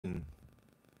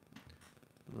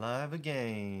Live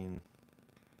again.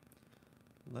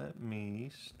 Let me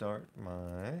start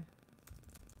my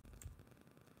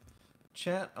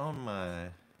chat on my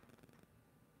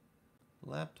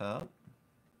laptop.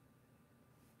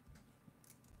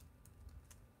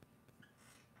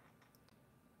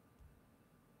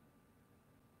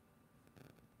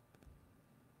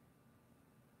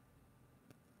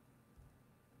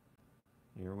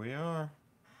 Here we are.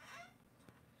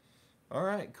 All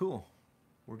right, cool.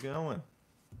 We're going.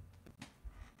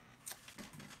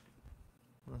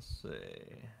 Let's see.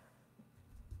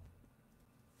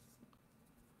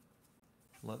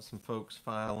 Let some folks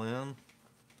file in,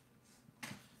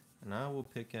 and I will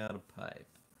pick out a pipe.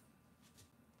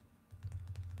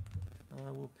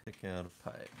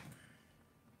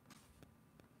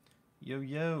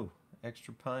 Yo,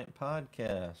 Extra Pint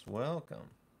Podcast. Welcome.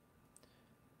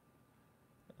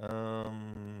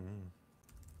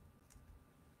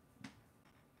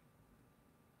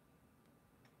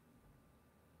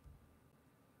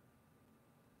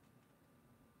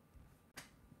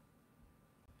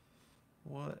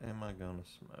 What am I gonna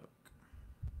smoke?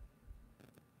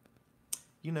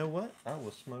 You know what? I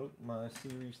will smoke my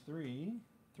Series 3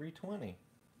 320.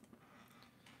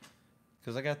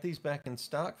 Because I got these back in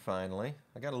stock finally.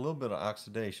 I got a little bit of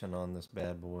oxidation on this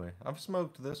bad boy. I've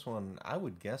smoked this one, I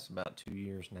would guess, about 2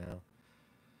 years now.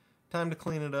 Time to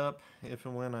clean it up if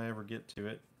and when I ever get to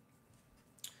it.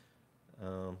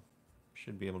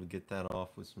 Should be able to get that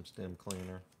off with some stem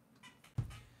cleaner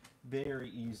very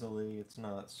easily. It's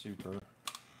not super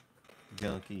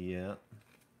gunky yet.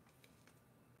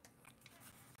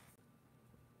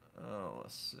 Oh,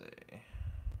 let's see.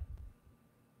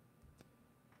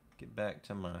 Get back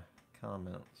to my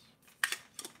comments.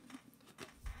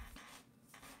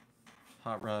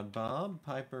 Hot Rod Bob,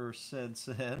 Piper said,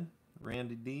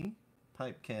 Randy D,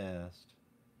 Pipecast,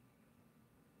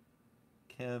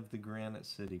 Kev the Granite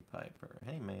City Piper.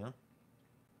 Hey, man.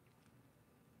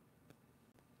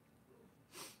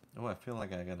 Oh, I feel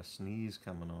like I got a sneeze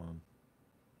coming on.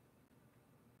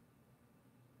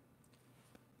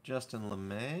 Justin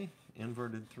LeMay,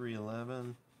 Inverted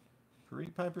 311,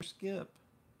 Parik Piper Skip,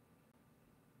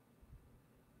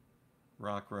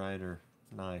 Rock Rider,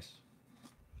 nice.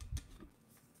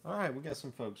 All right, we got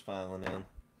some folks filing in.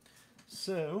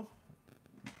 So,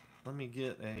 let me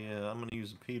get I'm going to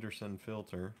use a Peterson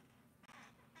filter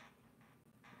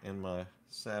in my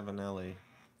Savinelli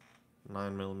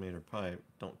 9mm pipe.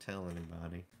 Don't tell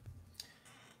anybody.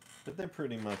 But they're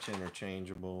pretty much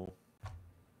interchangeable.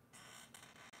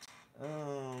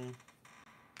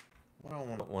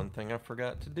 One thing I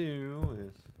forgot to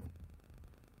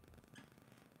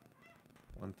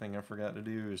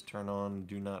do is turn on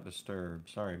Do Not Disturb.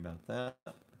 Sorry about that.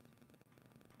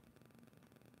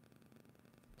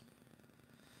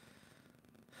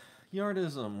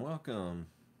 Yardism, welcome.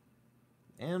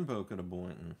 And Boca de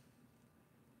Boynton.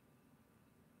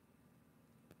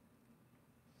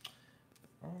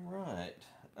 Alright.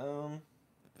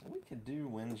 We could do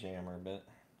Windjammer, but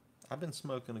I've been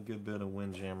smoking a good bit of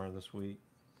Windjammer this week.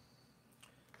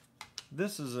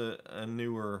 This is a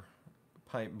newer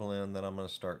pipe blend that I'm going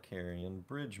to start carrying,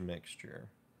 Bridge Mixture.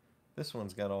 This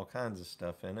one's got all kinds of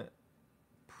stuff in it.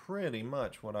 Pretty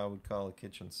much what I would call a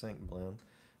kitchen sink blend.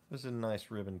 This is a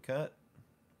nice ribbon cut.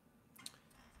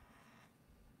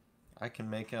 I can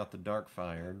make out the dark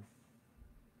fired,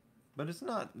 but there's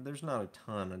not a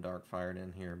ton of dark fired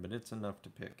in here, but it's enough to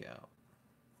pick out.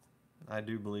 I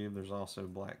do believe there's also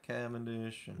Black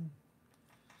Cavendish and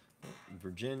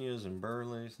Virginias and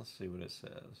Burleys. Let's see what it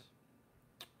says.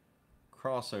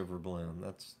 Crossover blend.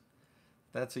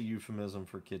 That's a euphemism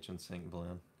for kitchen sink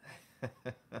blend.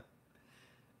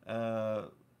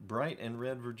 Bright and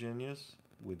red Virginias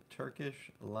with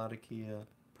Turkish, Latakia,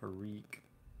 Parik,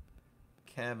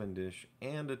 Cavendish,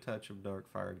 and a touch of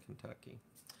dark fired Kentucky.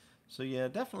 So yeah,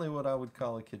 definitely what I would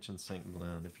call a kitchen sink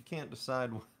blend. If you can't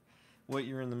decide what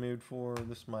you're in the mood for,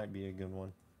 this might be a good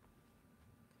one.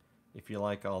 If you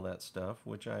like all that stuff,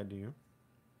 which I do,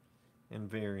 in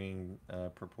varying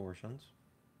proportions.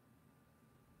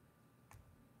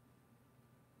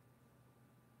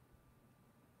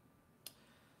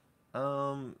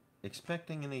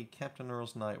 Expecting any Captain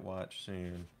Earl's Night Watch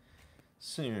soon.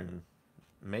 Soon.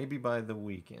 Maybe by the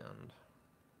weekend.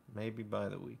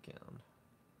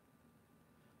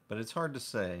 But it's hard to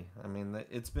say. I mean,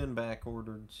 it's been back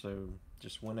ordered, so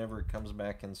just whenever it comes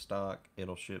back in stock,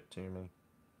 it'll ship to me.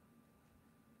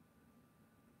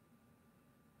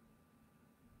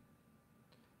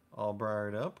 All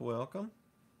briared up, welcome.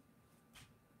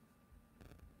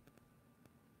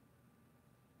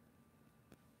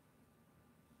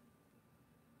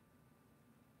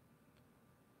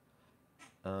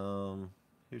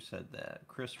 Who said that?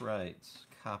 Chris writes,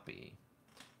 copy.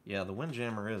 Yeah, the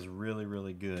Windjammer is really,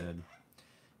 really good.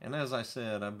 And as I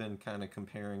said, I've been kind of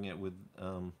comparing it with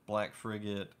Black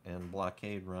Frigate and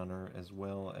Blockade Runner, as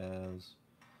well as...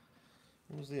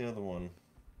 What was the other one?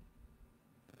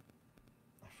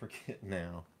 I forget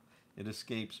now. It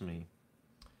escapes me.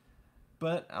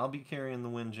 But I'll be carrying the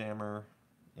Windjammer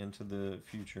into the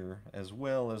future, as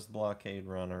well as the Blockade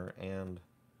Runner and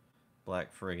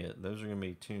Black Frigate. Those are going to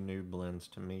be two new blends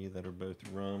to me that are both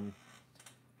rum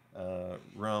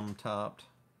topped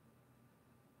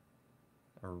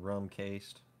or rum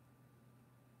cased.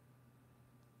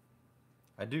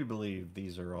 I do believe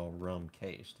these are all rum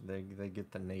cased. They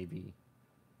get the Navy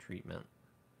treatment.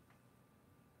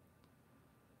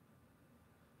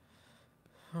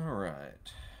 All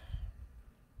right.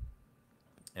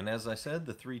 And as I said,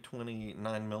 the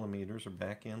 329 millimeters are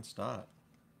back in stock.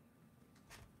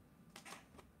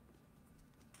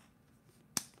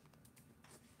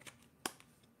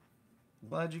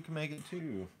 Glad you can make it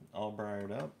too, all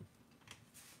briared up.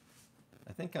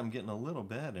 I think I'm getting a little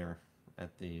better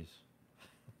at these.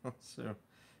 So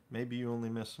maybe you only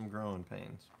missed some growing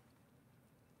pains.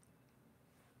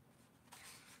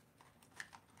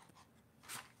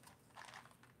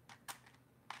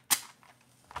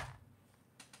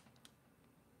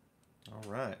 All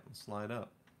right, let's slide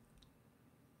up.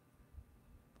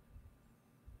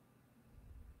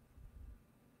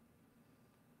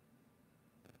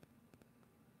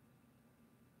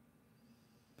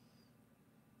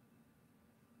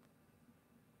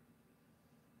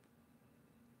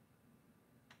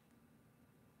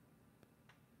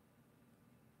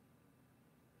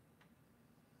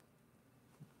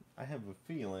 I have a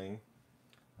feeling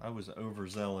I was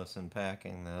overzealous in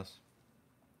packing this.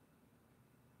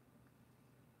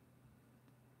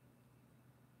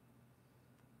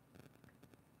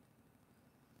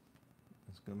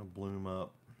 It's going to bloom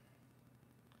up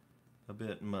a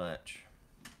bit much.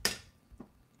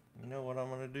 You know what I'm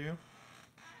going to do?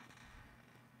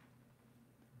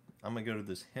 I'm going to go to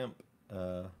this hemp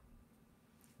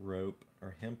rope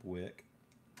or hemp wick.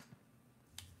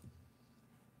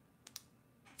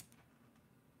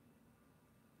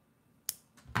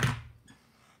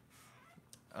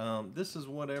 This is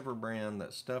whatever brand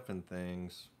that Stuffing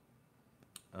Things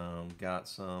got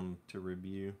some to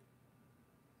review.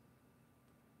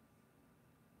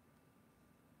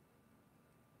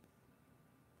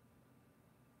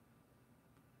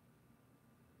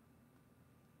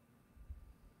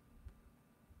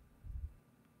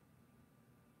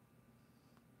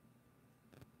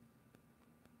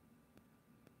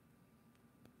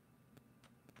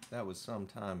 That was some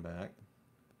time back.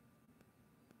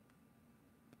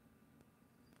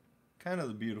 Kind of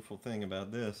the beautiful thing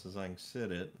about this is I can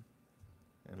sit it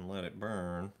and let it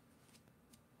burn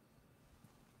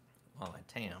while I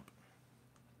tamp.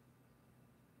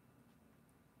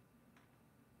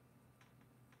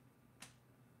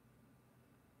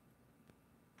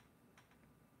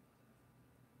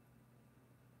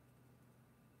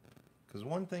 Because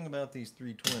one thing about these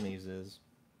 320s is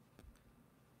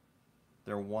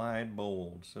they're wide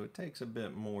bowled, so it takes a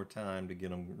bit more time to get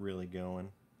them really going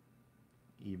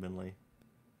evenly.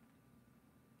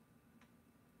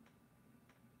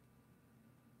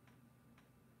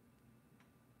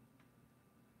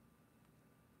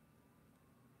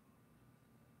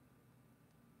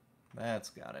 That's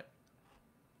got it.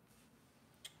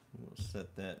 We'll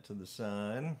set that to the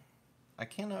side. I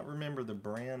cannot remember the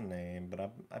brand name,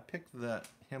 but I picked that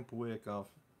hemp wick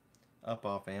up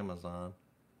off Amazon.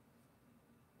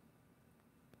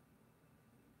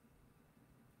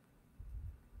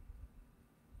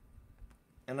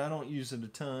 And I don't use it a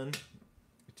ton.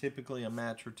 Typically a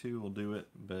match or two will do it,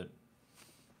 but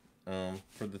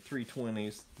for the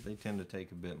 320s, they tend to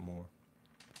take a bit more.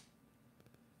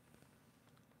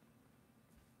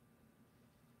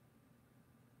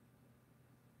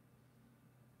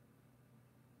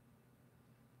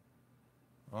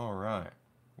 All right,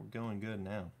 we're going good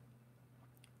now.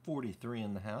 43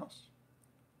 in the house.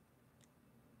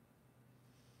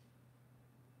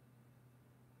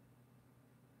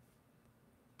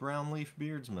 Brownleaf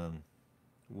Beardsman,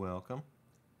 welcome.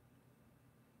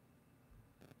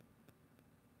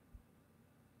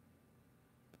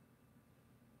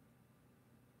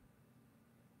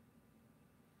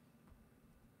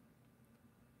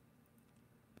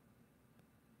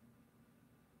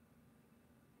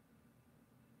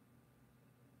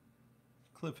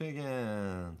 Cliff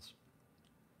Higgins.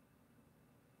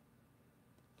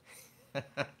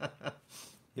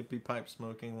 Hippie pipe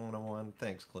smoking 101.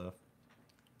 Thanks, Cliff.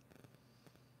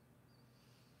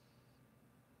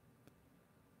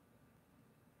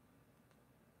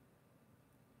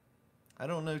 I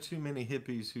don't know too many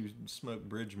hippies who smoke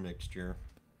bridge mixture.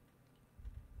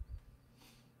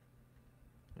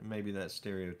 And maybe that's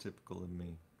stereotypical of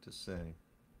me to say.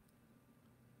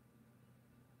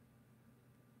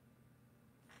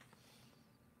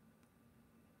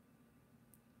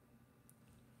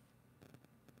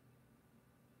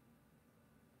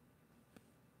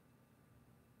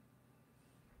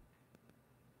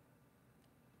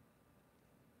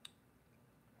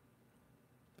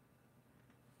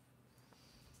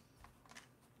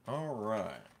 All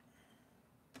right.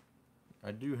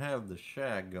 I do have the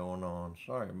shag going on.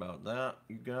 Sorry about that,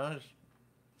 you guys.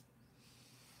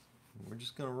 We're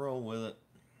just going to roll with it.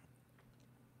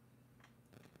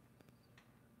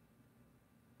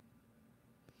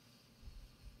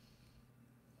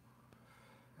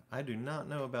 I do not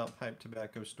know about pipe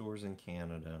tobacco stores in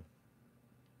Canada.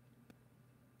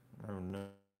 Oh no.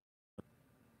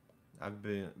 I've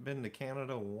been to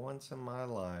Canada once in my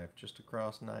life, just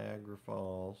across Niagara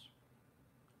Falls.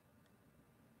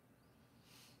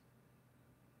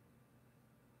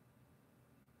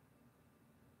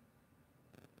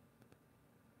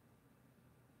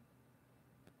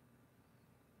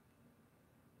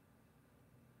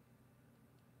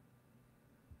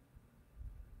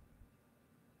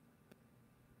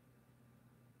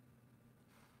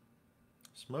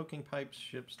 Smoking pipes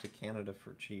ships to Canada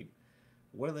for cheap.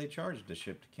 What do they charge to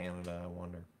ship to Canada, I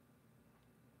wonder?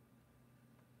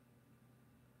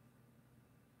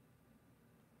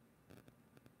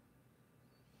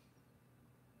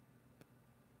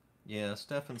 Yeah,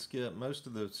 Steph and Skip, most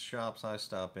of the shops I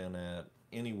stop in at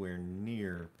anywhere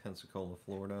near Pensacola,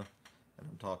 Florida, and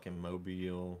I'm talking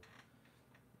Mobile,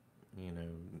 you know,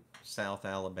 South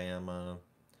Alabama,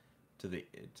 to the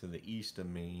east of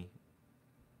me,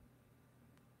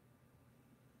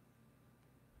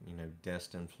 you know,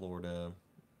 Destin, Florida,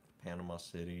 Panama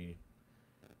City.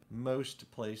 Most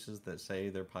places that say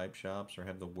they're pipe shops or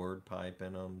have the word pipe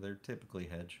in them, they're typically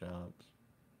head shops.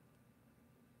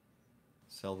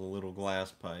 Sell the little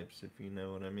glass pipes, if you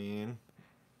know what I mean.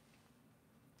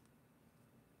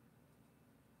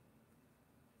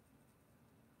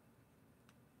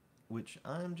 Which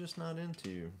I'm just not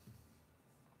into.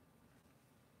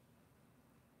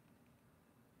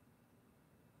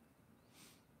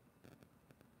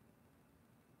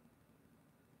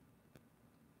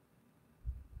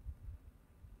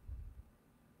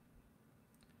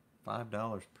 $5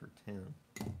 per 10.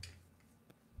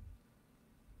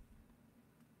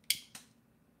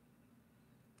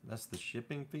 That's the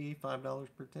shipping fee, $5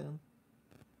 per 10?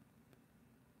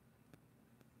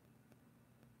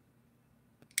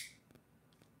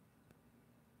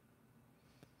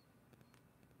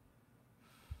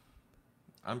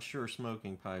 I'm sure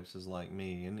smoking pipes is like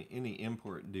me. Any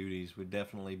import duties would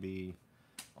definitely be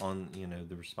on, you know,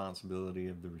 the responsibility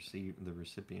of the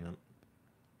recipient.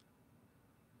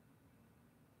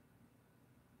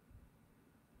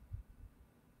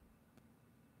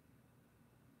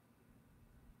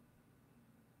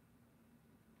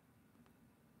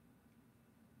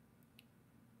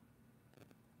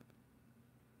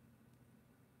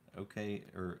 Okay,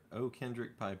 or O.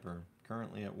 Kendrick Piper,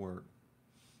 currently at work.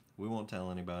 We won't tell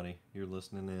anybody. You're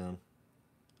listening in.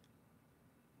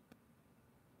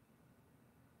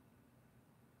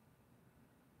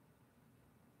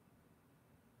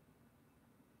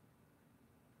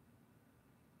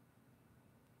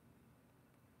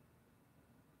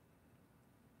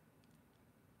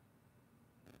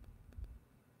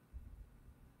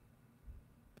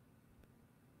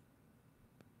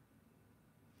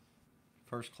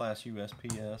 First class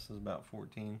USPS is about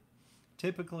 14.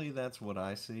 Typically, that's what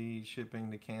I see shipping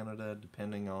to Canada,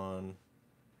 depending on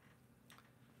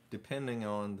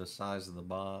the size of the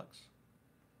box.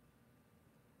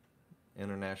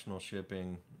 International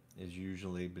shipping is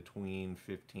usually between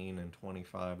 $15 and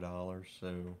 $25.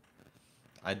 So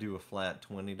I do a flat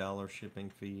 $20 shipping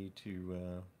fee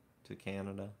to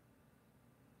Canada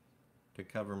to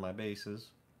cover my bases.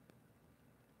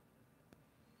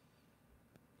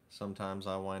 Sometimes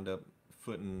I wind up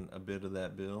footing a bit of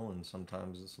that bill, and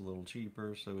sometimes it's a little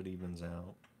cheaper, so it evens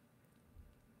out.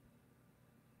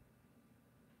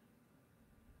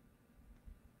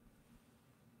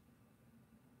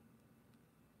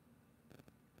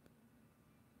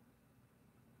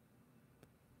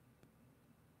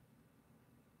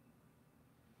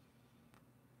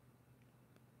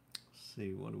 Let's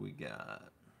see, what do we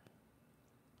got?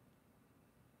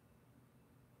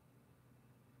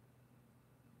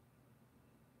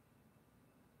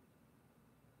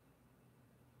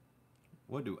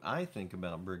 What do I think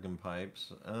about Brigham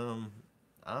pipes?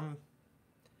 I'm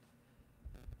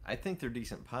I think they're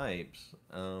decent pipes.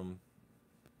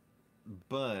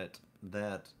 but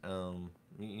that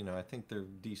you know, I think they're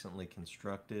decently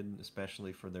constructed,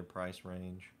 especially for their price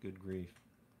range. Good grief,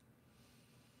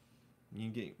 you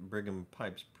can get Brigham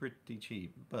pipes pretty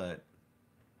cheap, but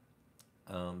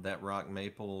that rock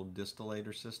maple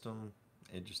distillator system,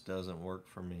 it just doesn't work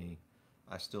for me.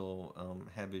 I still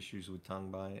have issues with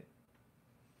tongue bite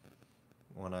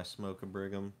when I smoke a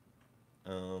Brigham.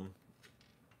 Um,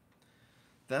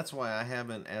 that's why I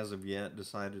haven't, as of yet,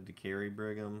 decided to carry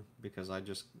Brigham, because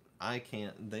I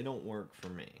can't. They don't work for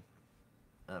me.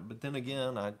 But then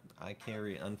again, I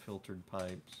carry unfiltered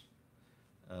pipes,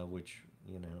 which,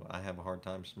 you know, I have a hard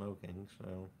time smoking.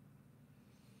 So,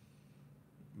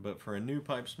 but for a new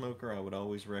pipe smoker, I would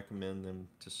always recommend them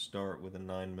to start with a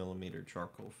 9 millimeter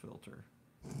charcoal filter,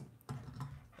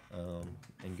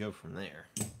 and go from there.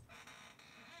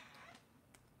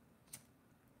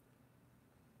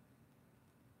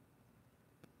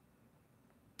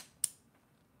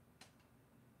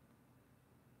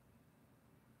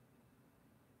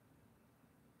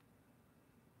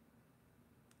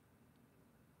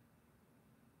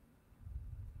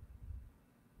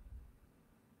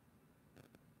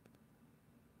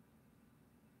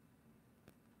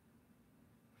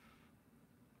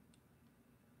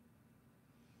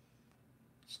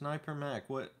 Sniper Mac,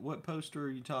 what poster are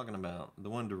you talking about?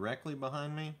 The one directly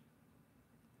behind me?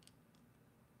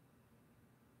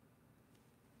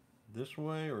 This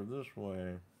way or this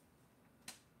way?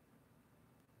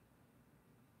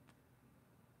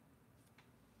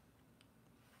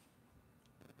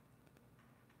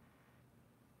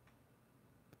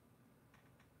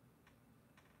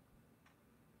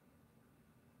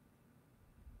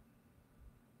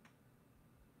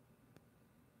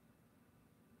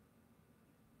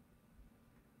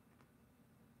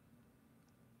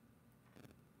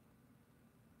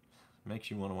 Makes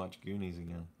you want to watch Goonies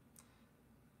again.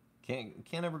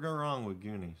 Can't ever go wrong with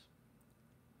Goonies.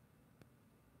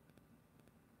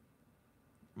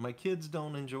 My kids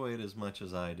don't enjoy it as much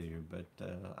as I do, but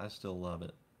I still love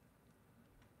it.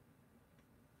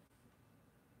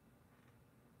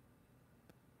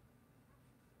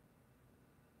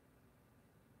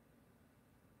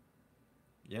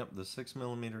 Yep, the 6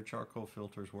 millimeter charcoal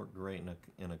filters work great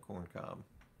in a corn cob.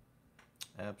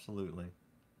 Absolutely.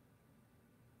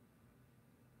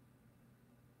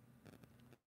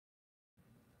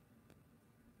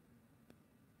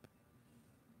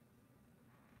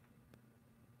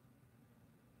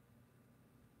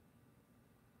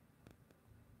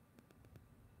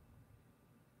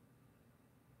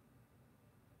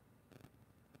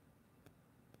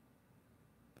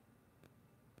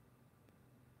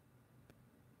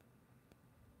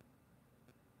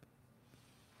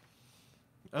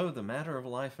 Oh, the matter of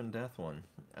life and death one.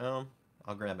 I'll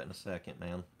grab it in a second,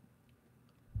 man.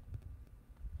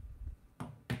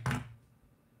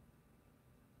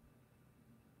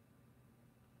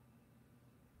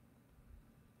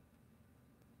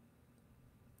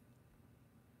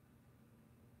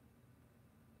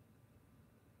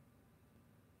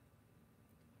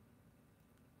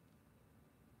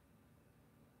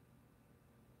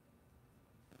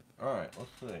 All right,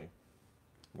 let's see.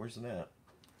 Where's it at?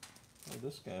 Oh,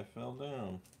 this guy fell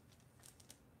down.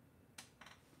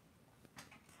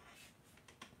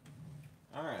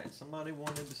 All right, somebody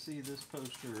wanted to see this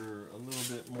poster a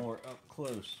little bit more up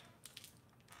close.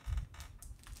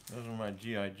 This is my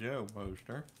G.I. Joe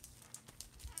poster.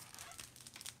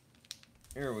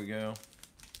 Here we go.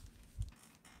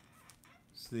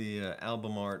 It's the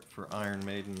album art for Iron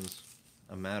Maiden's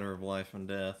A Matter of Life and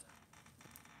Death.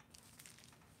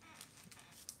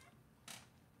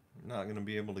 Not going to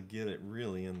be able to get it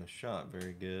really in the shot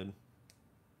very good.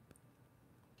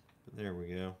 But there we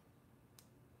go.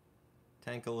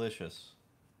 Tankalicious.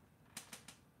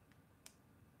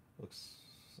 Looks,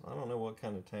 I don't know what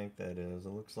kind of tank that is.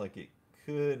 It looks like it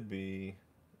could be,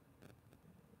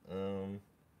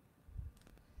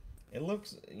 it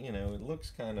looks, you know, it looks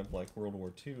kind of like World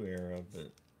War II era,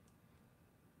 but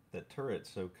that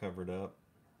turret's so covered up.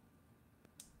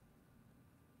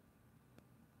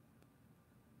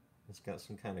 It's got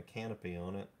some kind of canopy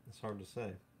on it. It's hard to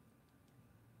say.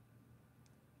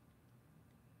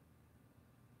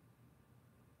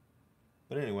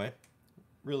 But anyway,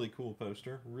 really cool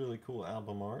poster, really cool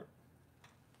album art.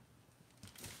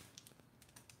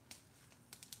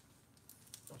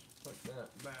 Let's put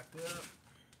that back up.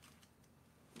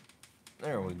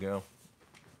 There we go.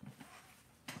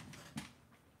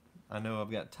 I know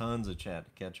I've got tons of chat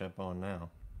to catch up on now.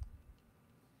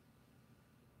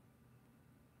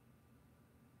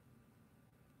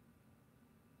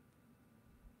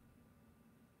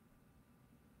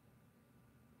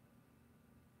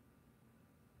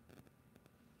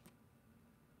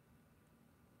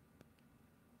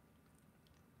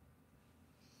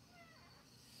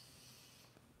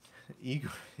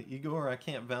 Igor, I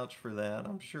can't vouch for that.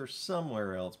 I'm sure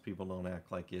somewhere else people don't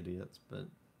act like idiots, but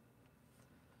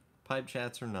pipe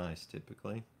chats are nice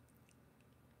typically.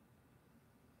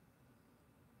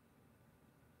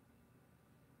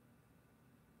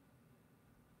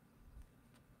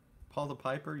 Paul the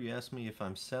Piper, you asked me if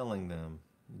I'm selling them.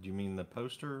 Do you mean the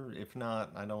poster? If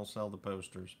not, I don't sell the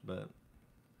posters, but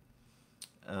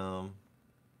um,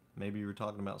 maybe you were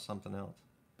talking about something else.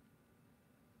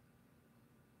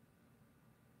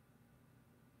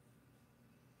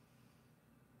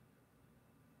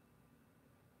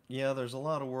 Yeah, there's a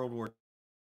lot of World War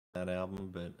that album,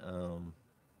 but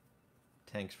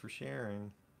thanks for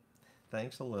sharing.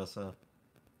 Thanks, Alyssa.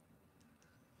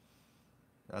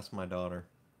 That's my daughter.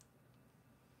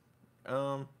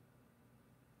 Um,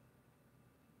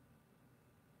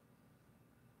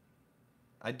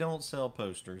 I don't sell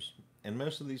posters, and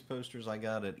most of these posters I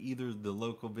got at either the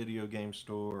local video game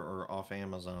store or off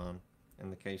Amazon. In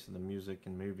the case of the music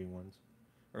and movie ones,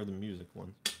 or the music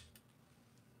ones.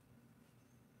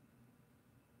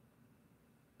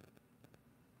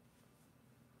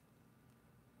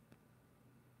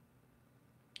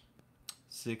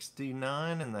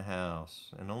 69 in the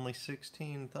house, and only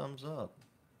 16 thumbs up.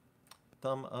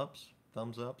 Thumb ups,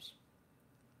 thumbs ups.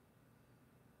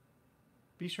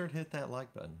 Be sure to hit that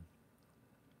like button.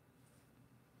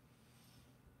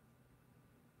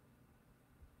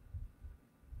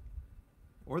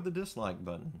 Or the dislike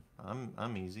button.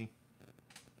 I'm easy.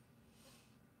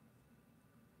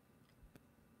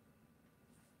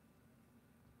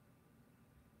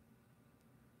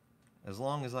 As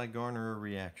long as I garner a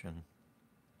reaction.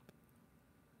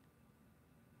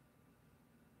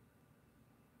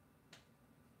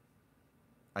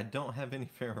 I don't have any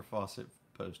Farrah Fawcett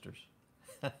posters.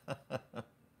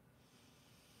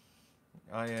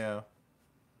 I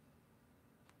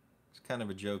It's kind of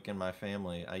a joke in my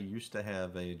family. I used to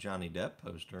have a Johnny Depp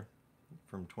poster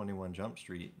from 21 Jump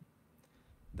Street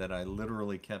that I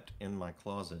literally kept in my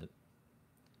closet.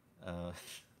 Uh,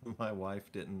 my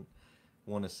wife didn't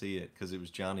want to see it because it was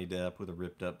Johnny Depp with a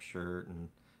ripped up shirt and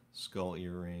skull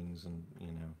earrings and,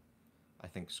 I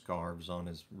think scarves on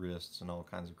his wrists and all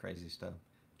kinds of crazy stuff.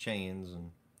 Chains and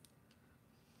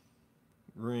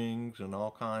rings and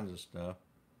all kinds of stuff.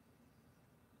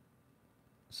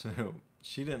 So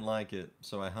she didn't like it,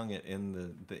 so I hung it in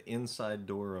the inside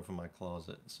door of my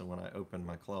closet. So when I opened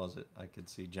my closet, I could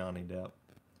see Johnny Depp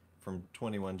from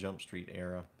 21 Jump Street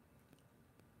era.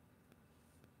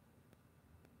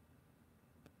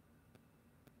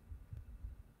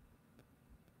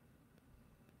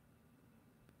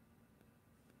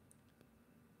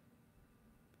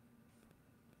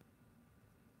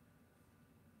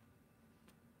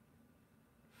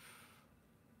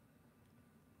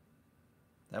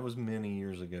 That was many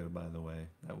years ago, by the way.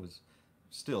 That was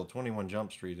still 21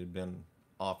 Jump Street had been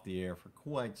off the air for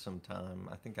quite some time.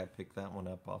 I think I picked that one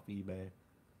up off eBay.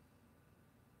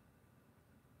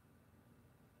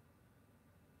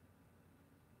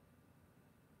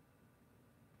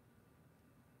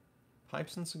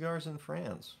 Pipes and cigars in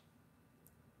France.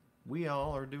 We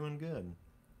all are doing good.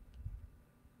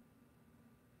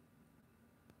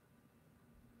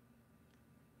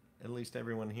 At least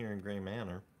everyone here in Gray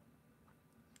Manor.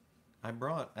 I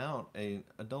brought out a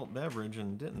adult beverage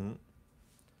and didn't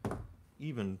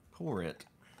even pour it.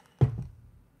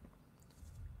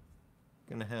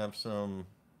 Gonna have some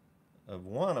of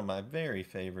one of my very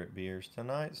favorite beers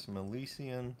tonight, some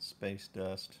Elysian Space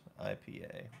Dust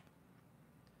IPA.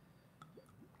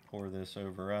 Pour this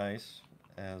over ice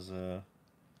as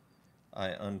I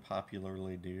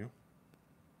unpopularly do.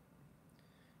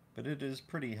 But it is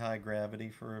pretty high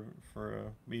gravity for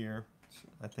a beer.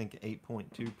 I think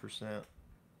 8.2%.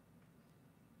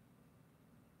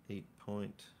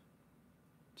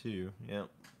 8.2, yep.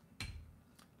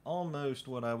 Almost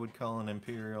what I would call an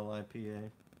Imperial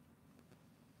IPA.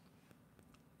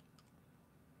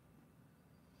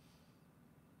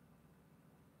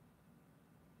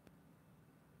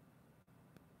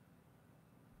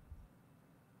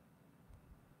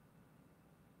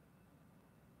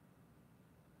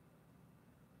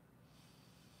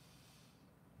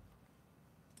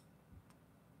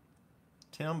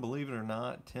 Tim, believe it or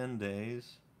not, 10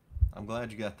 days. I'm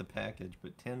glad you got the package,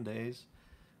 but 10 days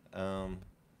um,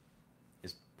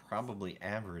 is probably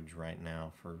average right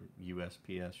now for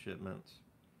USPS shipments.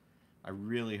 I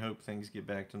really hope things get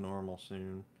back to normal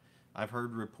soon. I've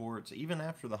heard reports, even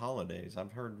after the holidays,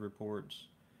 I've heard reports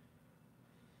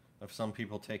of some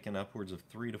people taking upwards of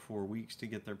 3 to 4 weeks to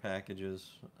get their packages.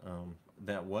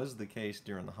 That was the case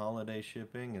during the holiday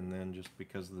shipping, and then just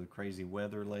because of the crazy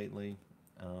weather lately,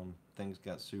 things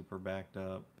got super backed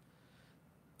up.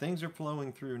 things are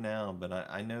flowing through now, but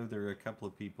I know there are a couple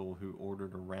of people who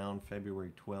ordered around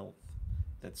February 12th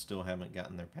that still haven't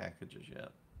gotten their packages yet.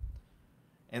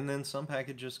 And then some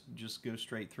packages just go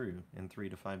straight through in 3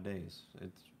 to 5 days.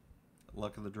 It's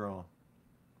luck of the draw.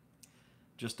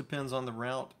 Just depends on the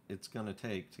route it's going to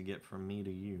take to get from me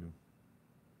to you.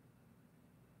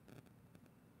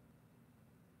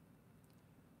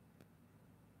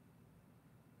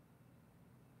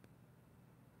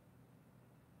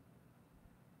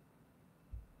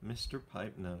 Mr.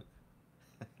 Pipe Nook.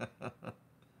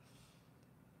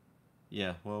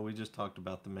 Yeah, well, we just talked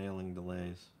about the mailing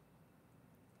delays.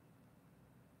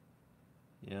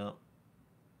 Yep.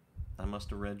 I must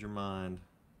have read your mind.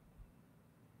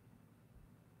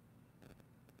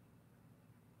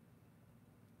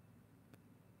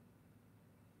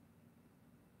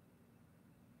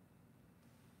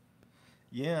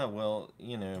 Yeah, well,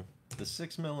 the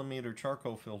 6mm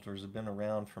charcoal filters have been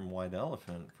around from White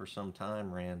Elephant for some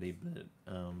time, Randy, but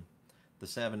the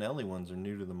Savinelli ones are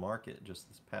new to the market just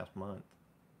this past month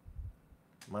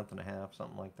and a half,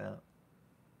 something like that.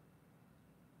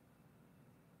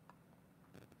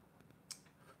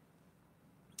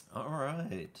 All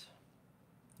right.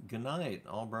 Good night,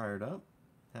 all briared up.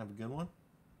 Have a good one.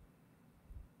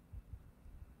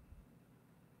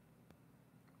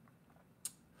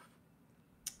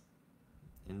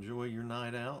 Enjoy your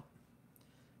night out.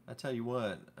 I tell you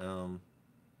what, one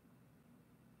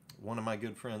of my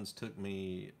good friends took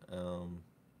me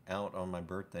out on my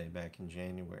birthday back in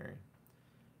January.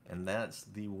 And that's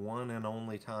the one and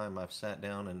only time I've sat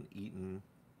down and eaten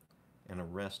in a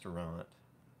restaurant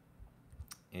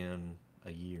in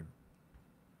a year.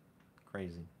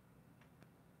 Crazy.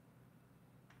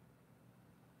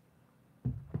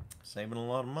 Saving a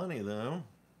lot of money though.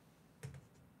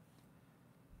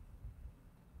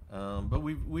 But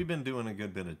we've been doing a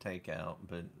good bit of takeout,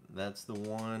 but that's the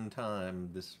one time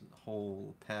this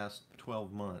whole past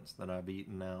 12 months that I've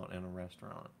eaten out in a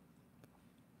restaurant.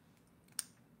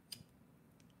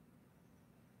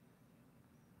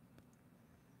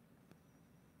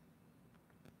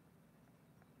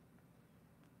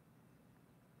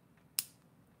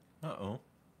 Uh-oh.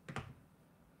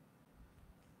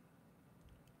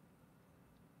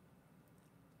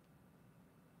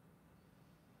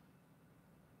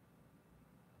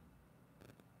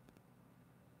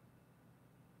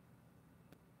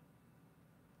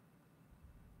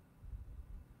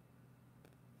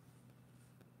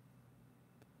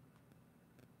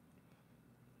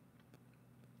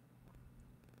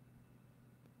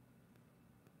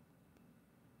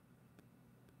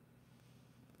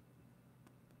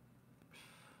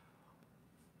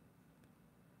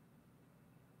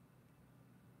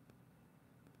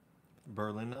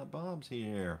 Berlin Nut Bob's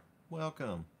here.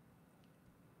 Welcome.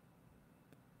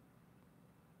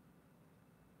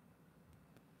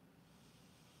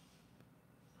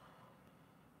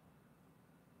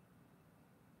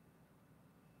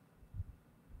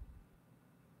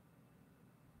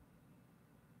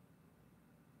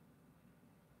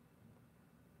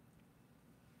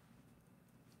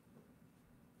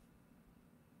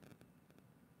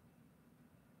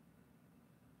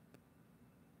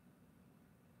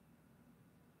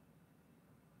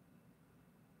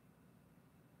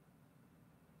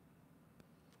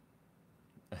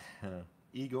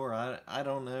 Igor, I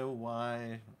don't know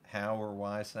how or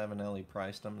why Savinelli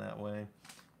priced them that way.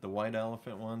 The White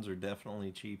Elephant ones are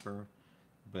definitely cheaper,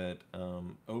 but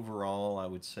overall, I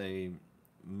would say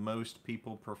most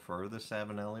people prefer the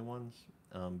Savinelli ones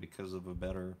because of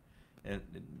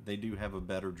they do have a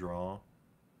better draw.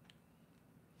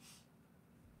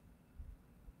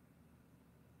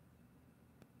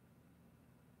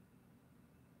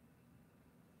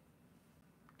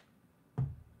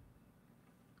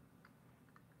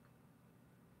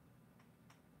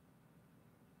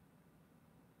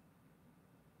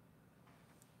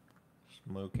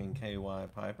 Smoking KY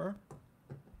Piper.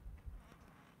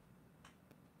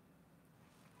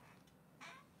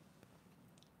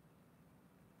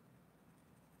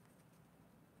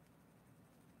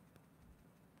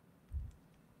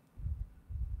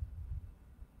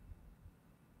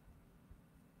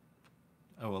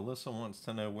 Oh, Alyssa wants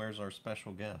to know where's our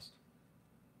special guest.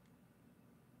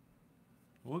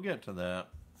 We'll get to that.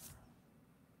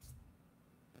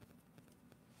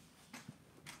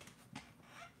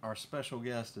 Our special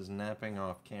guest is napping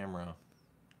off camera.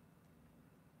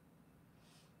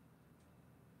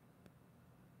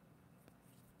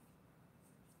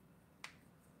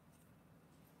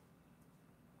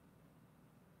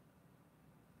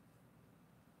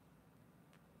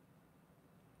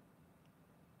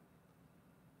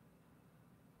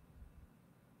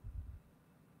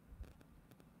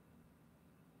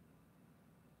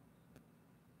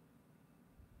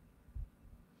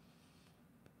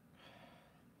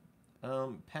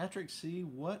 Patrick C.,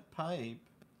 what pipe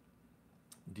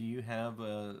do you have,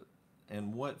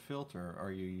 and what filter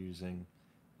are you using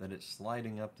that it's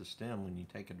sliding up the stem when you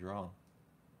take a draw?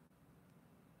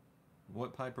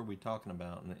 What pipe are we talking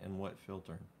about, and what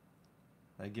filter?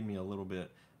 Give me a little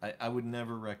bit. I would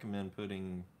never recommend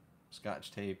putting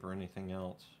Scotch tape or anything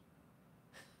else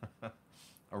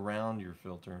around your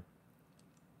filter.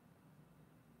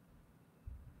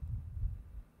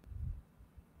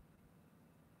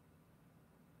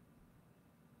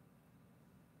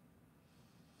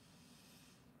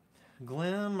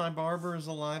 Glenn, my barber is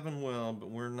alive and well,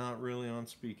 but we're not really on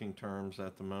speaking terms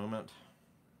at the moment.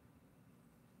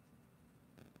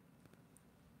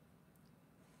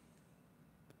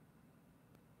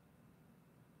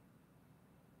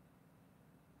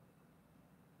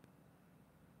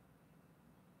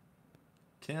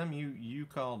 Tim, you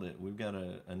called it. We've got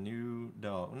a new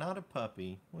dog. Not a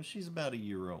puppy. Well, she's about a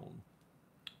year old.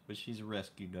 But she's a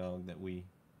rescue dog that we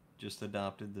just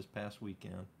adopted this past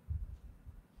weekend.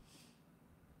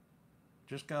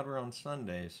 Just got her on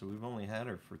Sunday, so we've only had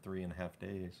her for 3.5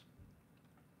 days.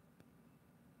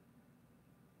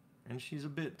 And she's a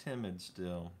bit timid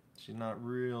still. She's not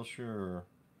real sure,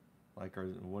 like,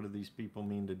 what do these people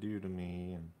mean to do to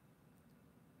me, and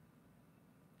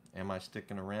am I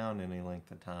sticking around any length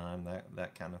of time,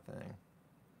 that kind of thing.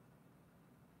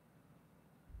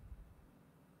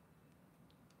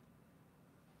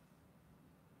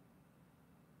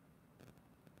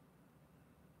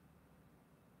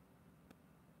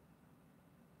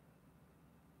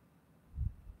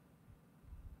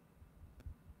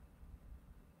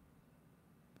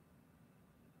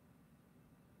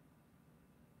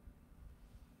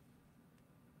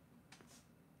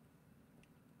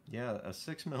 Yeah, a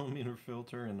 6mm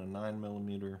filter and a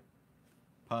 9mm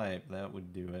pipe, that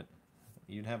would do it.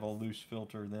 You'd have a loose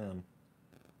filter then,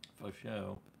 for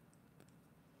show.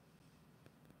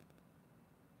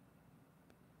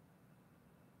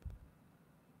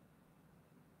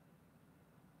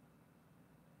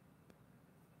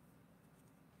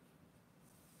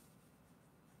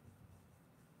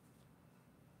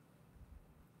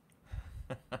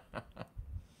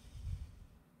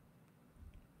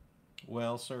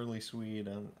 Well, Surly Swede,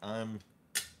 I'm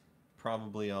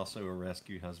probably also a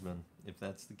rescue husband, if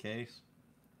that's the case.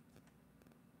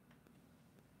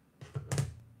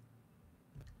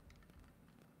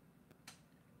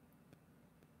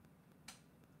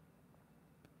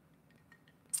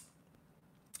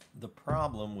 The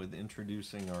problem with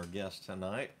introducing our guest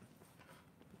tonight,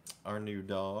 our new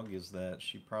dog, is that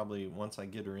she probably, once I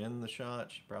get her in the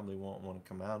shot, she probably won't want to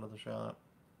come out of the shot.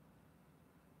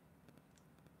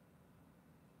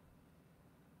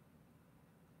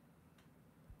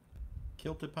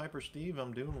 Kilted Piper Steve,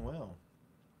 I'm doing well.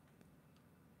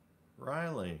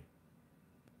 Riley.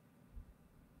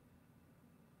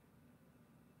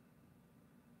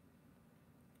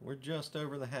 We're just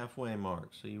over the halfway mark,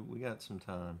 so we got some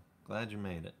time. Glad you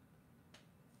made it.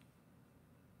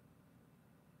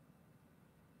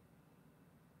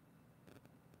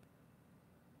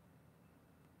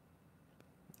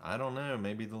 I don't know.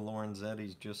 Maybe the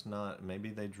Lorenzetti's just not. Maybe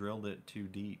they drilled it too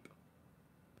deep.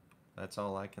 That's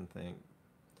all I can think.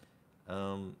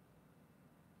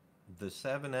 The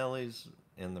 7Ls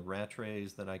and the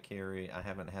Rattrays that I carry, I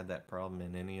haven't had that problem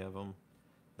in any of them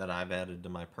that I've added to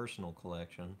my personal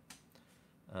collection.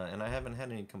 And I haven't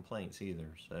had any complaints either,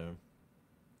 so.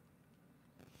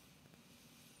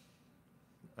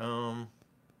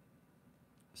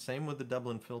 Same with the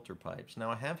Dublin filter pipes. Now,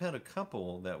 I have had a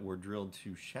couple that were drilled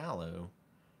too shallow,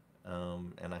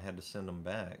 and I had to send them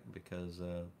back because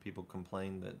people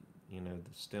complained that, the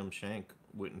stem shank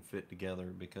wouldn't fit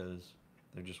together because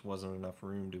there just wasn't enough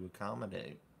room to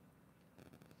accommodate.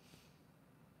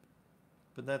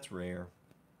 But that's rare.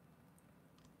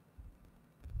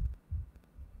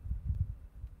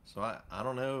 So I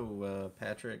don't know,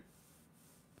 Patrick.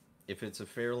 If it's a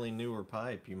fairly newer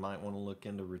pipe, you might want to look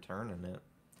into returning it.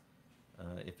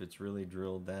 If it's really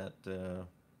drilled that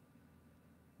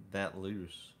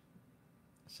loose.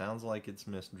 Sounds like it's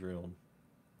misdrilled.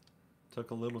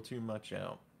 Took a little too much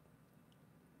out.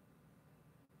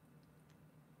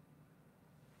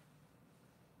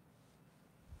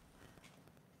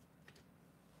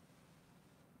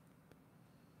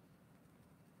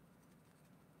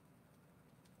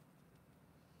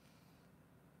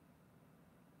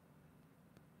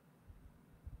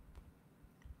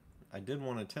 I did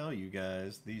want to tell you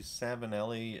guys, these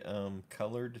Savinelli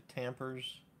colored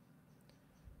tampers,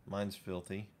 mine's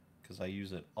filthy because I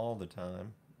use it all the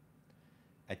time.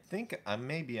 I think I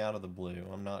may be out of the blue,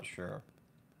 I'm not sure.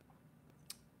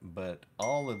 but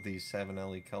all of these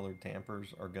Savinelli colored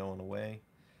Tampers are going away.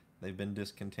 They've been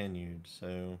discontinued.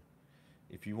 So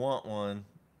if you want one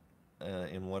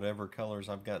in whatever colors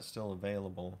I've got still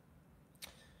available,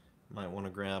 might want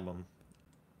to grab them.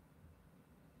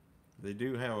 They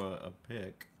do have a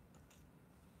pick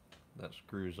that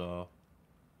screws off.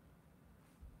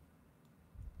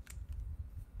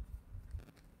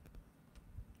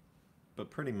 But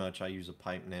pretty much I use a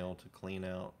pipe nail to clean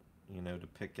out, you know, to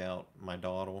pick out my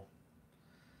dawdle.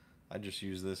 I just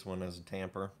use this one as a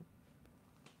tamper.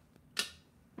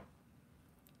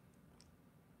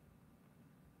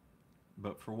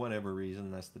 But for whatever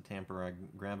reason, that's the tamper I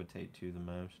gravitate to the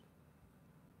most.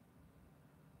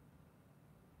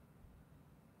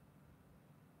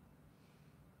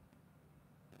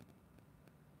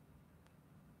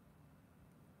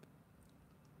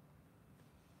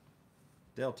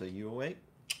 Delta, you awake?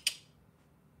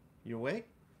 You awake?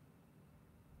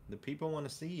 The people want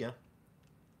to see you.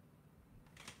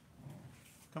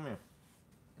 Come here.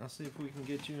 I'll see if we can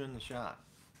get you in the shot.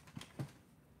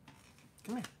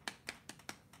 Come here.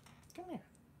 Come here.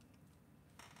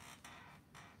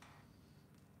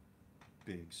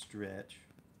 Big stretch.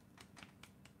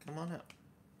 Come on up.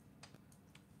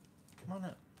 Come on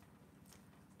up.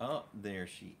 Oh, there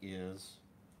she is.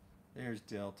 There's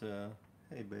Delta.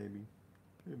 Hey, baby.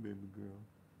 Hey, baby girl.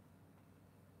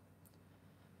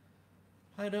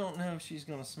 I don't know if she's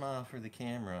gonna smile for the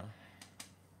camera,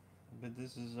 but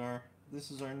this is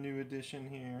our new addition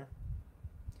here.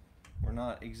 We're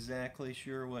not exactly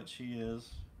sure what she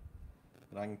is,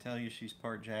 but I can tell you she's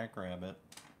part jackrabbit.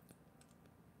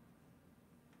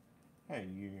 Hey,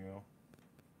 you.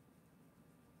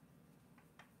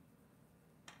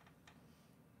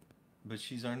 But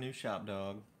she's our new shop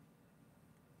dog.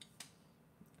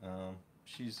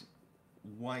 She's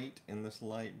white in this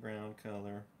light brown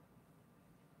color.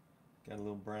 Got a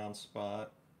little brown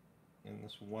spot in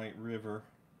this white river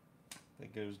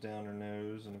that goes down her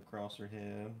nose and across her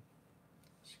head.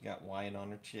 She got white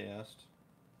on her chest.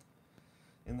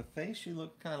 In the face, she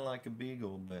looked kind of like a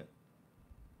beagle, but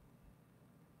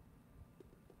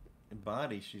in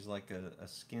body, she's like a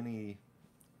skinny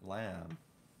lab.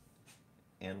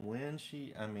 And when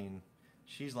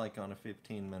she's like on a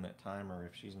 15-minute timer.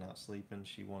 If she's not sleeping,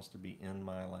 she wants to be in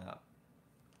my lap.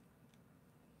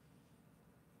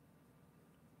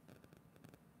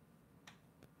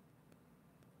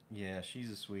 Yeah, she's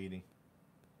a sweetie.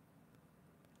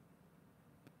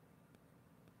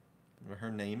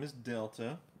 Her name is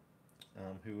Delta.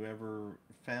 Whoever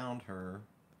found her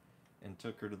and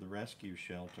took her to the rescue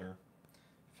shelter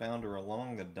found her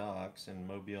along the docks in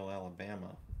Mobile,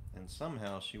 Alabama. And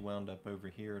somehow she wound up over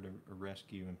here at a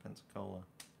rescue in Pensacola.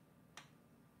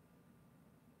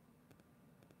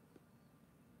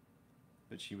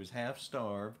 But she was half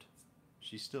starved.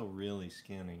 She's still really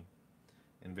skinny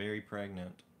and very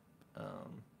pregnant.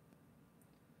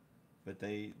 But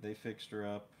they fixed her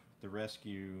up. The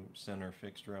rescue center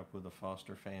fixed her up with a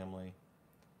foster family,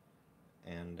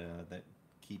 and that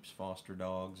keeps foster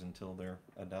dogs until they're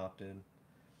adopted.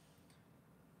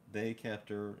 They kept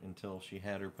her until she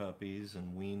had her puppies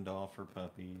and weaned off her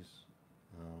puppies.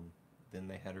 Then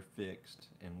they had her fixed,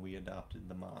 and we adopted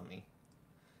the mommy.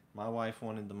 My wife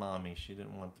wanted the mommy. She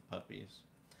didn't want the puppies.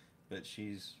 But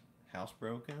she's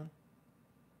housebroken.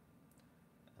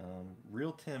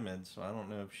 Real timid, so I don't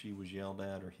know if she was yelled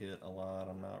at or hit a lot.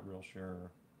 I'm not real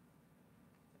sure.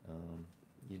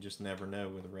 You just never know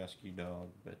with a rescue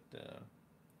dog, but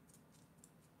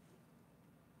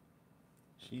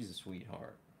she's a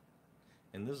sweetheart.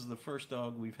 And this is the first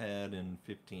dog we've had in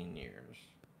 15 years.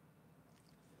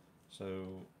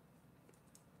 So,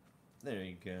 there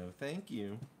you go. Thank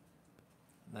you.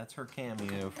 That's her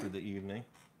cameo for the evening.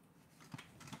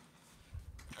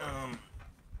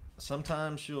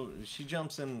 Sometimes she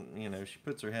jumps in, you know, she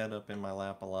puts her head up in my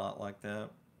lap a lot like that.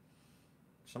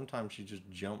 Sometimes she just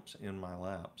jumps in my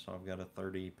lap, so I've got a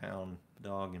 30-pound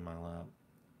dog in my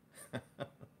lap.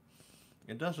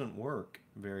 It doesn't work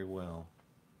very well.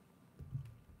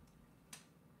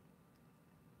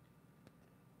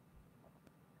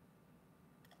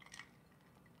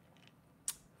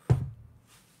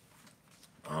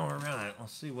 All right,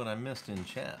 let's see what I missed in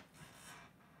chat.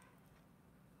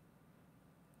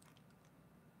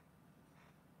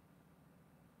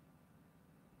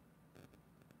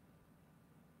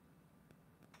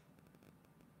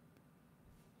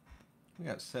 We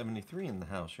got 73 in the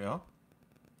house, y'all.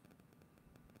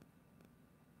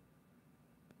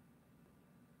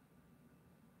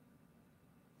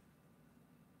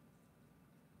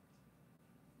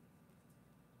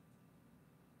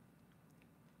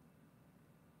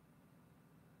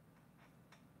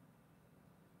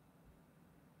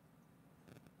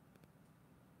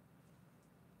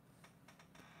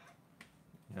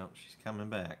 Oh, she's coming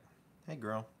back. Hey,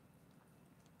 girl.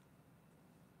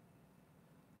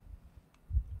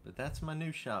 But that's my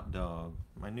new shop dog,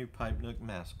 my new Pipe Nook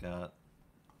mascot,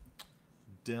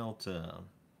 Delta.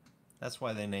 That's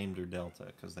why they named her Delta,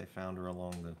 because they found her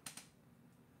along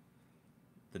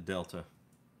the Delta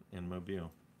in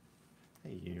Mobile.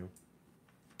 Hey, you.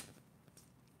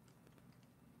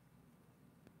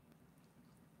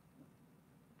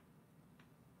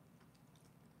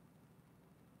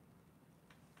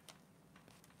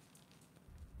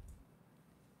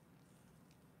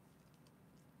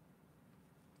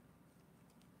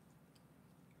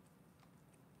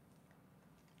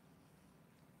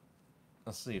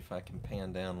 Let's see if I can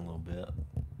pan down a little bit.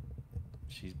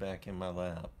 She's back in my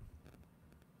lap.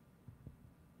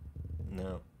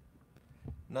 No.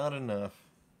 Not enough.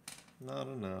 Not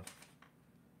enough.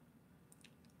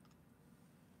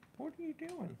 What are you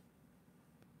doing?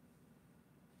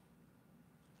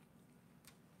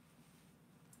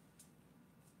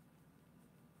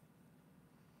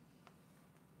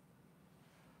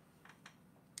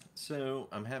 So,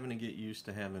 I'm having to get used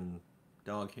to having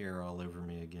dog hair all over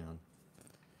me again.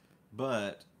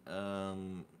 But,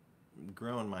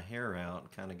 growing my hair out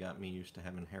kind of got me used to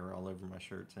having hair all over my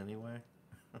shirts anyway.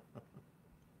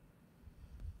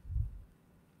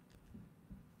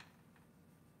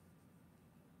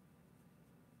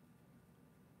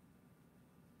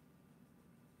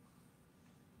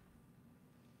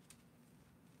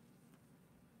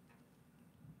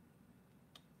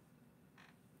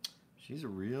 She's a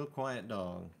real quiet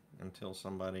dog until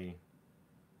somebody,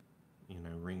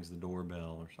 rings the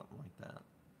doorbell or something like that.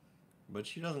 But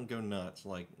she doesn't go nuts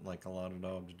like a lot of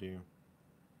dogs do.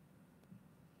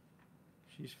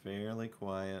 She's fairly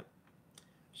quiet.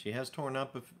 She has torn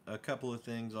up a couple of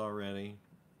things already.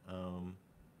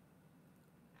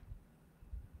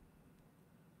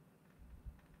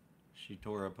 She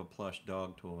tore up a plush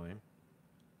dog toy.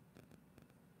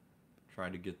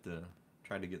 Tried to get the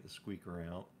squeaker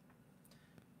out.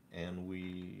 And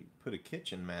we put a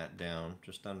kitchen mat down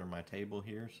just under my table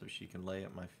here so she can lay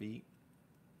at my feet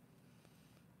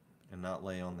and not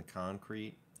lay on the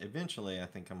concrete. Eventually, I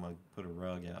think I'm going to put a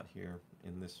rug out here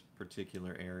in this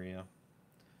particular area.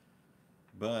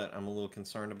 But I'm a little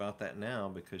concerned about that now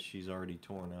because she's already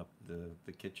torn up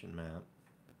the kitchen mat.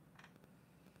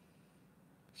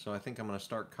 So I think I'm going to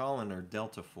start calling her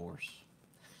Delta Force.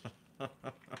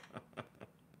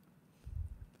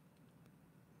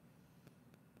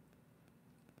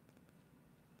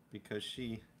 Because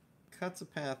she cuts a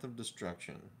path of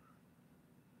destruction.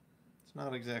 It's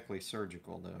not exactly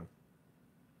surgical, though.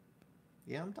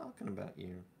 Yeah, I'm talking about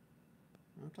you.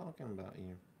 I'm talking about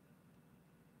you.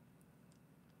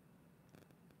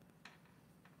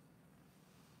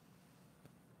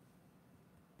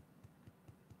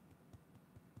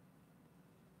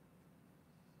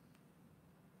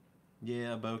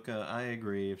 Yeah, Boca, I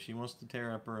agree. If she wants to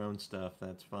tear up her own stuff,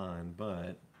 that's fine.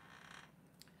 But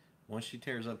once she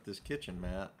tears up this kitchen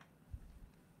mat,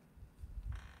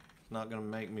 it's not going to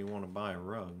make me want to buy a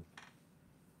rug.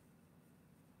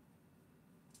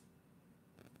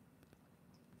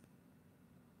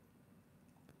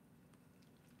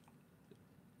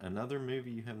 Another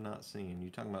movie you have not seen. You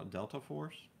talking about Delta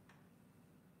Force?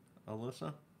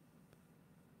 Alyssa?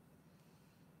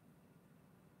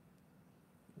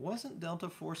 Wasn't Delta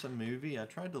Force a movie? I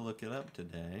tried to look it up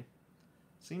today.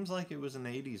 Seems like it was an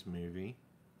 80s movie.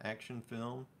 Action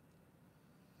film.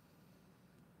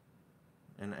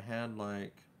 And it had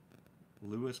like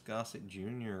Louis Gossett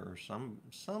Jr. or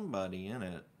somebody in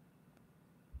it.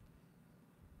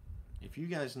 If you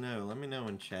guys know, let me know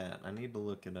in chat. I need to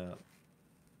look it up.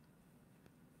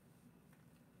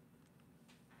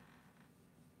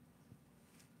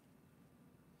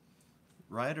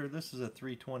 Ryder, this is a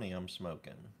 320 I'm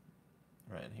smoking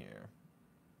right here.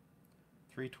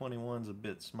 321's a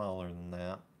bit smaller than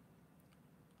that.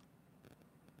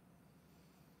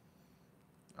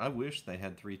 I wish they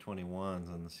had 321s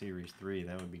in the Series 3.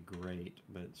 That would be great,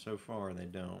 but so far they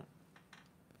don't.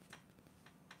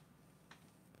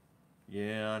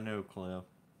 Yeah, I know, Cliff.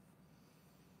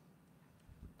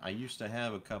 I used to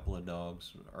have a couple of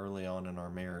dogs early on in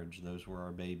our marriage. Those were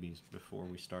our babies before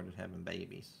we started having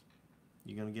babies.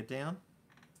 You gonna get down?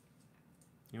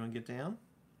 You wanna get down?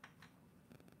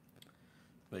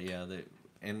 But yeah,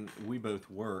 and we both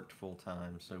worked full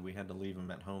time, so we had to leave them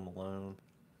at home alone.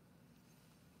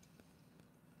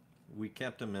 We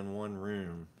kept them in one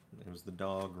room. It was the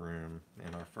dog room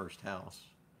in our first house.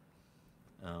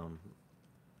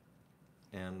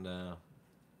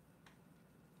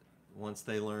 Once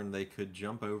they learned they could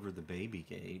jump over the baby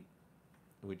gate,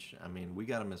 which, I mean, we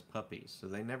got them as puppies, so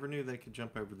they never knew they could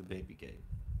jump over the baby gate.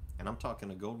 And I'm talking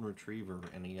a golden retriever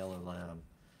and a yellow lab.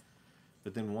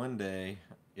 But then one day,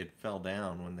 it fell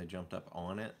down when they jumped up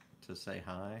on it to say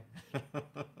hi.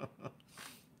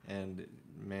 And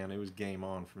man, it was game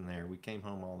on from there. We came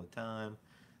home all the time,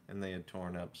 and they had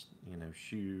torn up,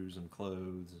 shoes and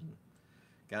clothes, and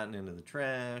gotten into the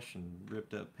trash, and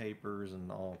ripped up papers,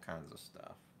 and all kinds of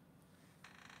stuff.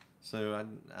 So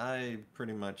I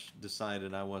pretty much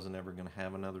decided I wasn't ever going to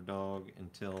have another dog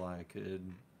until I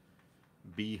could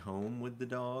be home with the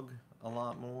dog a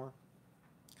lot more,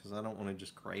 because I don't want to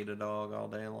just crate a dog all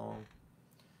day long.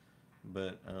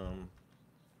 But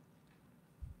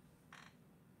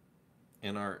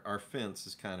and our fence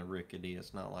is kind of rickety.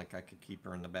 It's not like I could keep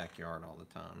her in the backyard all the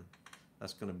time.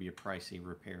 That's going to be a pricey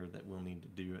repair that we'll need to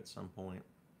do at some point.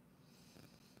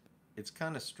 It's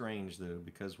kind of strange though,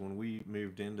 because when we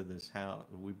moved into this house,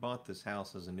 we bought this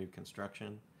house as a new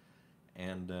construction,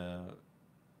 and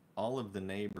all of the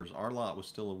neighbors, our lot was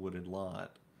still a wooded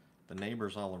lot. The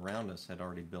neighbors all around us had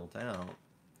already built out,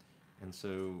 and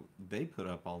so they put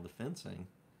up all the fencing.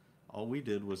 All we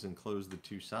did was enclose the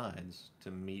two sides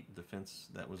to meet the fence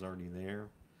that was already there.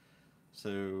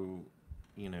 So,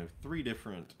 three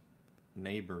different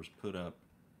neighbors put up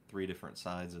three different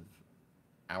sides of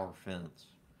our fence.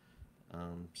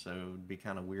 So it'd be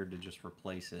kind of weird to just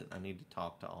replace it. I need to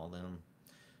talk to all them.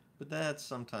 But that's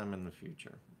sometime in the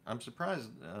future. I'm surprised,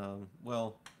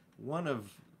 well, one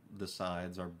of the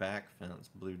sides, our back fence,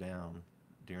 blew down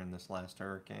during this last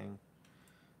hurricane.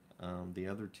 The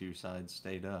other two sides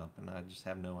stayed up, and I just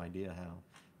have no idea how,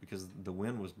 because the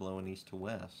wind was blowing east to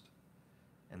west,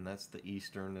 and that's the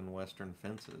eastern and western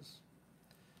fences.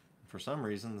 For some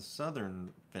reason, the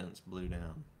southern fence blew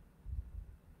down.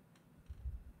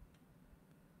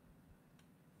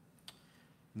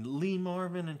 Lee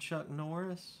Marvin and Chuck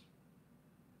Norris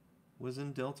was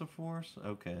in Delta Force?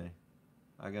 Okay.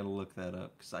 I gotta look that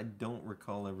up, because I don't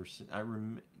recall ever seeing...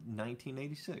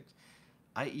 1986.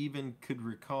 I even could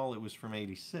recall it was from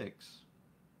 86.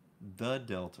 The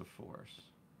Delta Force.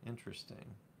 Interesting.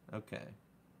 Okay.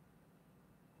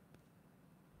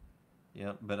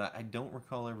 Yep, but I don't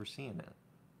recall ever seeing it.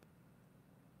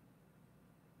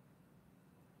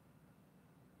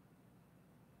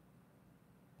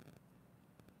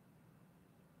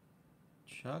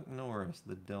 Chuck Norris,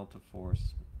 the Delta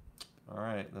Force.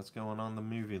 Alright, that's going on the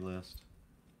movie list.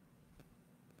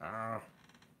 Ah.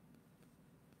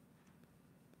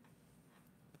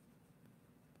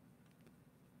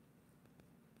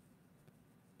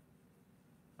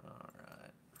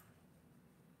 Alright.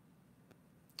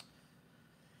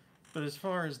 But as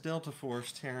far as Delta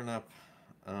Force tearing up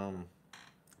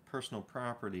personal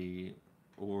property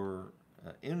or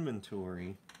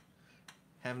inventory,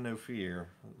 have no fear.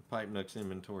 Pipe Nook's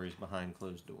inventory is behind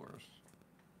closed doors.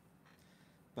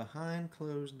 Behind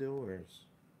closed doors.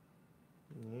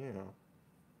 Yeah.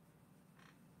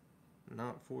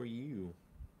 Not for you.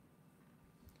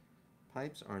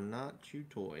 Pipes are not chew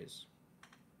toys.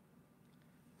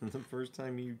 The first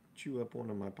time you chew up one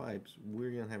of my pipes,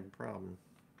 we're gonna have a problem.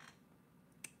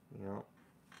 Yeah.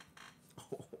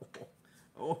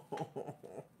 Oh,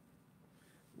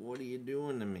 what are you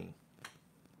doing to me?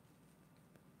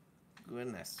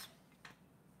 Goodness.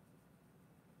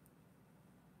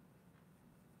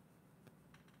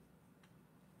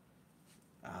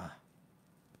 Ah.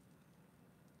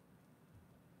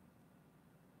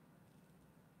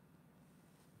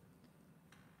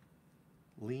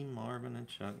 Lee Marvin and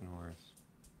Chuck Norris.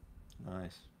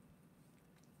 Nice.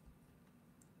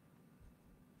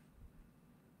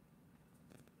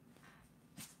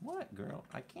 What, girl?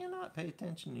 I cannot pay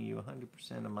attention to you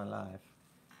 100% of my life.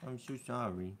 I'm so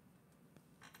sorry.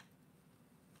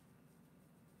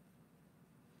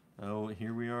 Oh,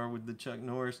 here we are with the Chuck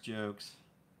Norris jokes.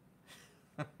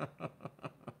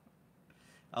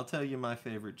 I'll tell you my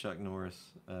favorite Chuck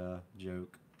Norris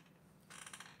joke.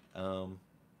 When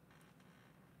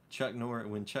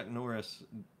Chuck Norris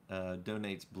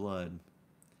donates blood,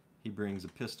 he brings a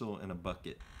pistol and a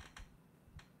bucket.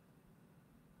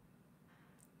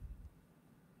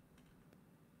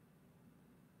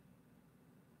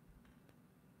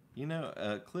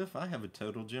 Cliff, I have a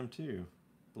total gym too.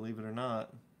 Believe it or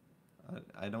not.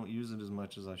 I don't use it as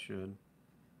much as I should.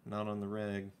 Not on the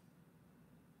reg.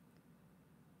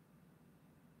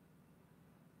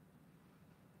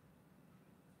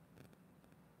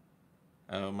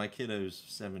 My kiddo's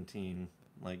 17.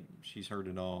 Like, she's heard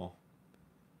it all.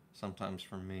 Sometimes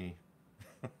from me.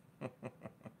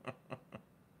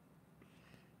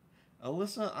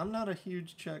 Alyssa, I'm not a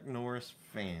huge Chuck Norris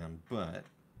fan, but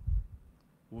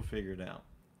we'll figure it out.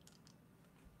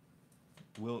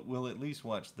 We'll at least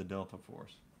watch the Delta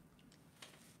Force.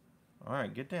 All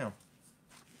right, get down.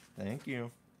 Thank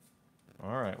you.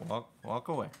 All right, walk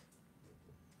away.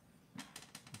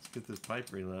 Let's get this pipe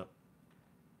relit.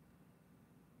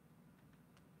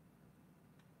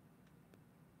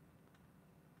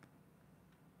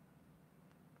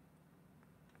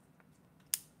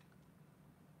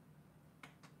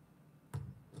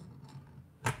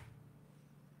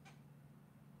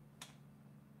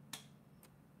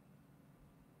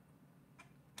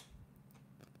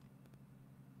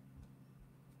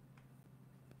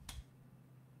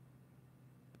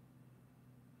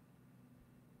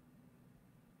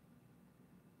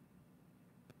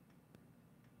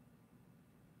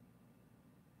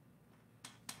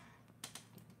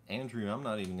 Andrew, I'm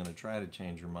not even going to try to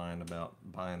change your mind about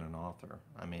buying an author.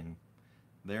 I mean,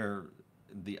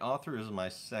 the author is my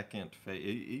second favorite.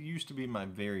 It used to be my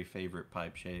very favorite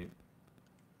pipe shape.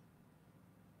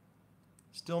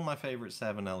 Still my favorite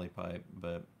Savinelli pipe,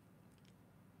 but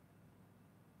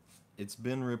it's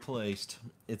been replaced.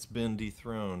 It's been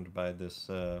dethroned by this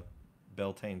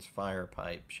Beltane's fire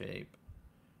pipe shape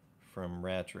from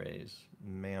Rattray's.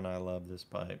 Man, I love this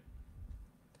pipe.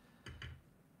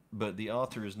 But the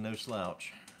author is no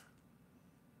slouch.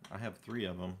 I have 3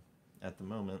 of them at the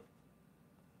moment.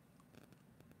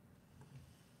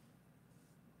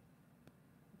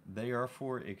 They are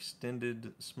for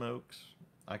extended smokes.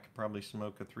 I could probably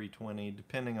smoke a 320,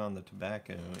 depending on the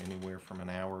tobacco, anywhere from an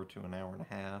hour to an hour and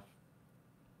a half.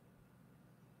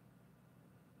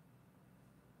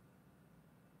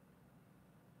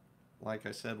 Like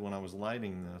I said when I was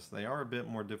lighting this, they are a bit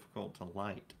more difficult to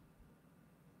light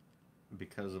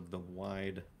because of the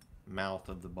wide mouth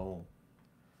of the bowl.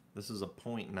 This is a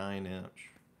 0.9 inch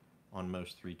on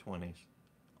most 320s,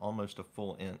 almost a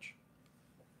full inch.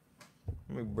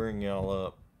 Let me bring y'all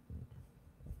up.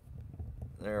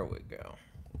 There we go.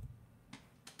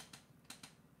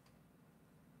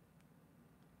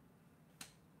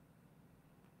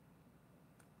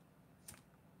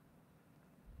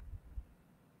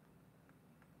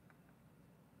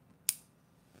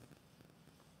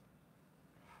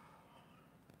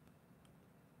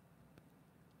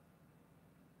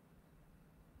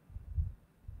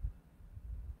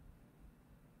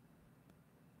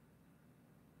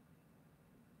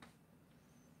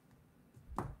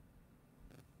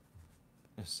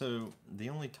 So the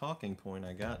only talking point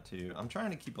I got to, I'm trying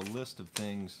to keep a list of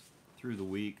things through the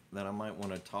week that I might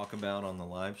want to talk about on the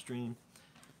live stream,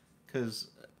 because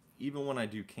even when I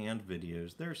do canned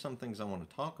videos, there are some things I want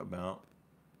to talk about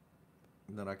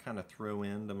that I kind of throw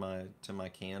into my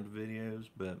canned videos,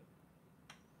 but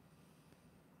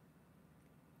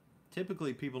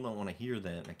typically people don't want to hear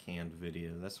that in a canned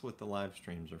video. That's what the live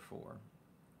streams are for.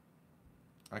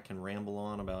 I can ramble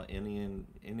on about any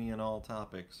and all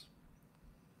topics.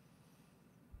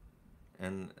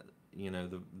 And, you know,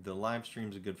 the live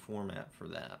stream's a good format for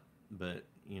that. But,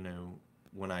 you know,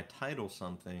 when I title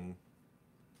something,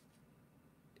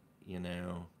 you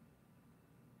know,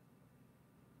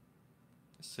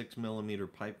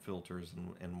 6mm pipe filters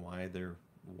and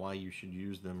why you should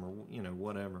use them, or, you know,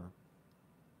 whatever.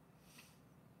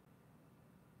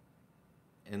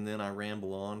 And then I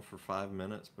ramble on for 5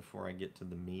 minutes before I get to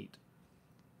the meat.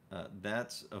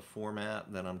 That's a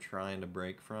format that I'm trying to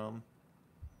break from.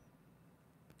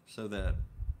 So that,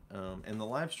 and the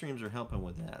live streams are helping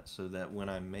with that, so that when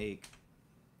I make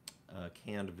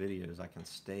canned videos, I can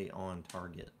stay on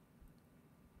target.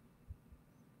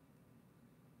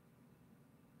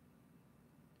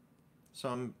 So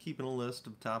I'm keeping a list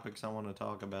of topics I want to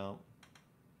talk about.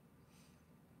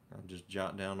 I'll just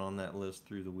jot down on that list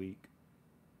through the week.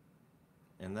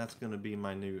 And that's going to be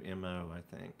my new MO, I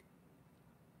think.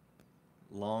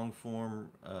 Long form,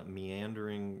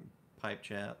 meandering pipe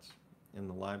chats in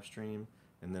the live stream,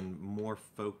 and then more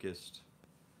focused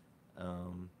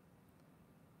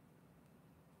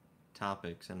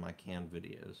topics in my canned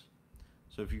videos.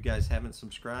 So if you guys haven't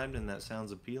subscribed and that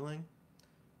sounds appealing,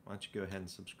 why don't you go ahead and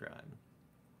subscribe.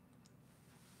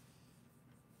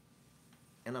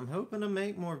 And I'm hoping to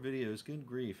make more videos. Good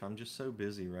grief, I'm just so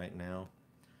busy right now.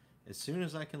 As soon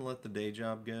as I can let the day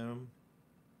job go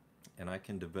and I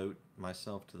can devote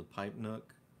myself to the pipe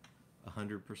Nook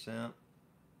 100%,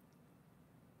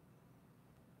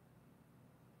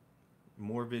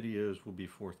 more videos will be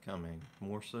forthcoming.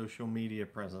 More social media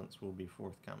presence will be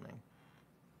forthcoming.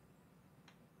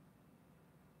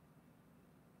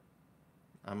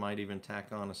 I might even tack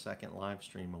on a second live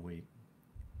stream a week.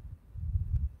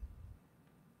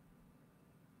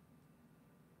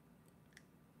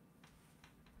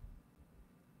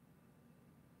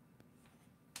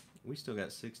 We still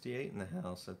got 68 in the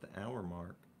house at the hour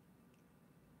mark.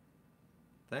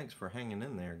 Thanks for hanging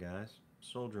in there, guys.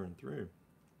 soldiering through.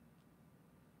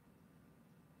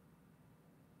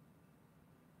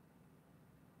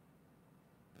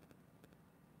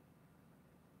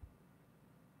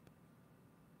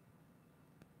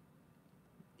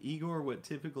 Igor, what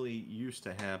typically used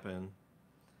to happen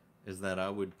is that I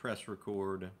would press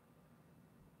record,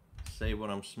 say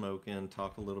what I'm smoking,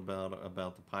 talk a little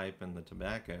about the pipe and the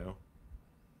tobacco,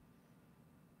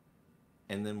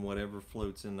 and then whatever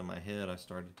floats into my head I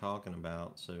started talking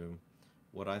about. So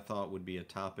what I thought would be a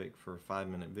topic for a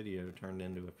 5-minute video turned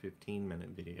into a 15-minute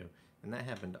video, and that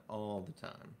happened all the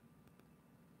time.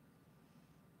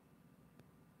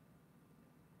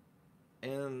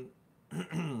 And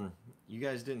you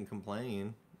guys didn't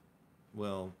complain.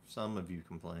 Well, some of you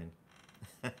complained.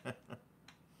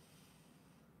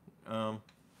 But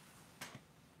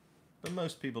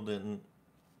most people didn't.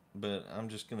 But I'm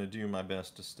just going to do my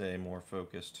best to stay more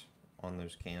focused on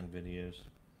those canned videos.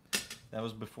 That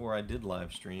was before I did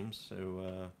live streams,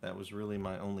 so that was really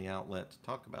my only outlet to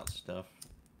talk about stuff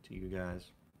to you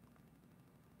guys.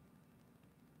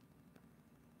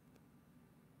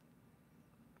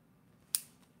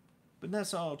 But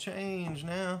that's all changed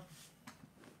now.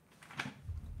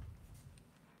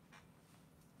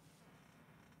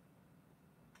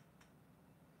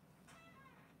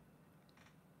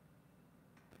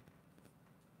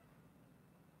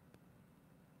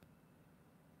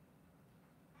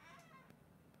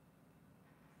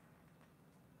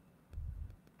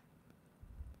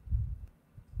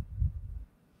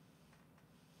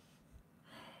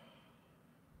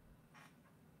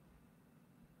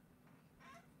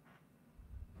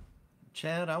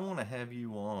 Chad, I want to have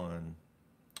you on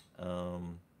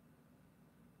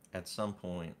at some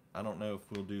point. I don't know if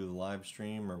we'll do the live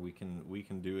stream or we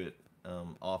can do it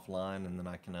offline and then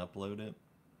I can upload it.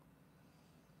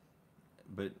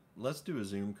 But let's do a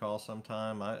Zoom call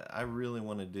sometime. I really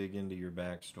want to dig into your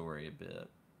backstory a bit.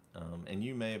 And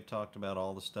you may have talked about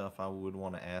all the stuff I would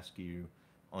want to ask you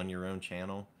on your own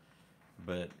channel,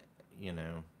 but you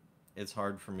know, it's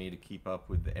hard for me to keep up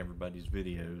with everybody's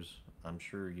videos. I'm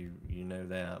sure you know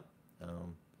that.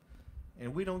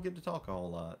 And we don't get to talk a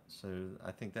whole lot, so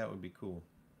I think that would be cool.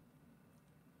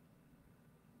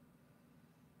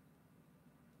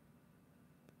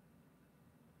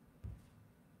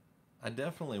 I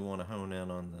definitely want to hone in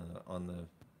on the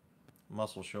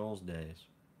Muscle Shoals days.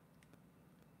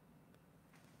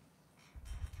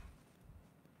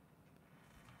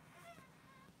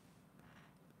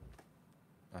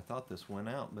 I thought this went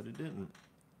out, but it didn't.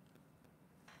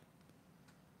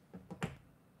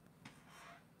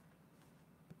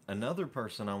 Another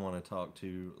person I want to talk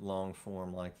to long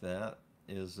form like that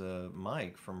is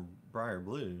Mike from Briar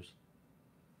Blues.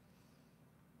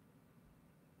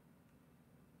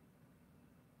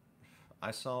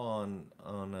 I saw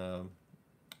on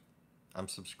I'm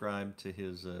subscribed to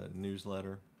his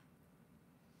newsletter.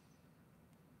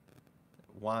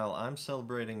 While I'm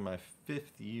celebrating my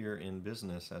 5th year in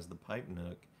business as the Pipe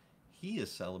Nook, he is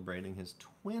celebrating his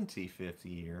 25th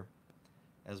year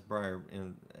as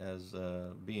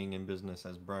being in business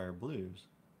as Briar Blues.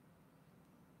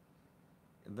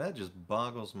 That just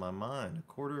boggles my mind. A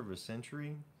quarter of a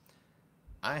century?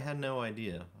 I had no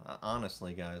idea.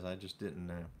 Honestly, guys, I just didn't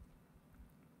know.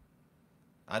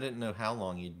 I didn't know how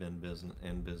long he'd been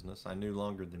in business. I knew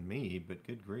longer than me, but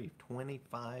good grief,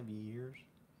 25 years?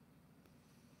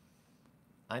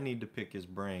 I need to pick his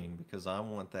brain because I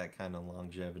want that kind of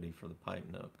longevity for the Pipe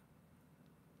Nook.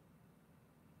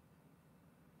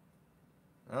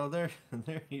 Oh, there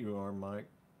you are, Mike.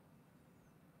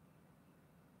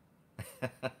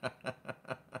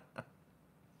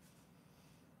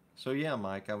 So yeah,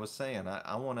 Mike, I was saying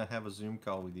I want to have a Zoom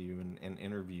call with you and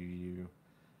interview you,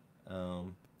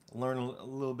 learn a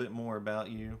little bit more about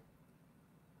you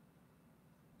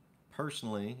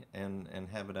personally, and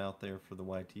have it out there for the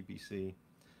YTPC.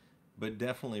 But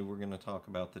definitely, we're going to talk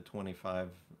about the 25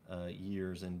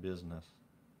 years in business.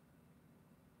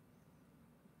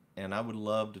 And I would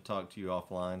love to talk to you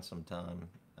offline sometime,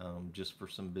 just for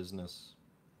some business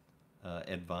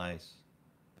advice.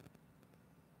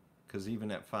 Because even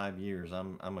at 5 years,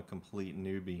 I'm a complete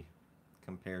newbie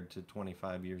compared to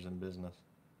 25 years in business.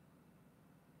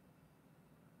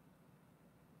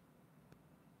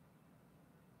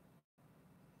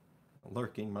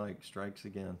 Lurking Mike strikes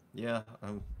again. Yeah,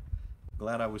 I'm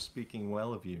glad I was speaking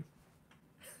well of you.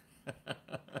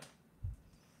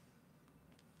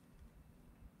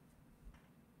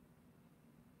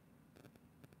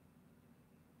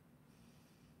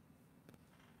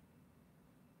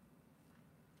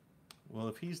 Well,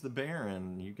 if he's the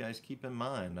Baron, you guys keep in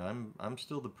mind, I'm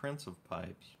still the Prince of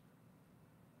Pipes.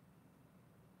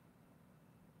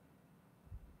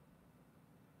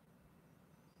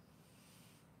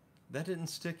 That didn't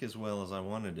stick as well as I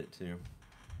wanted it to.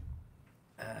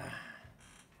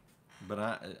 But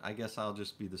I guess I'll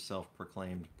just be the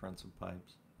self-proclaimed Prince of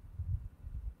Pipes.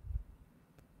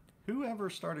 Whoever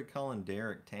started calling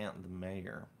Derek Tant the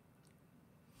mayor?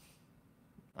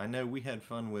 I know we had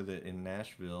fun with it in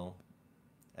Nashville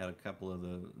at a couple of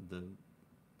the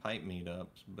pipe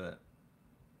meetups, but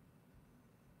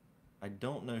I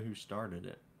don't know who started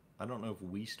it. I don't know if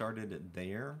we started it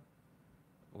there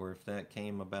or if that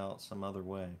came about some other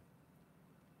way.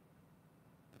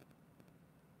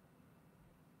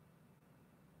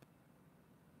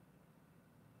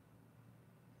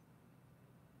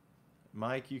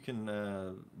 Mike, you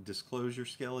can disclose your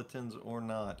skeletons or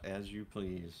not as you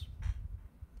please.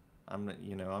 I'm not,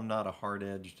 I'm not a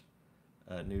hard-edged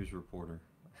news reporter,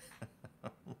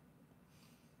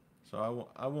 so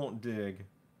I won't dig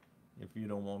if you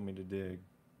don't want me to dig.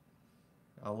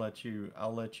 I'll let you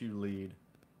lead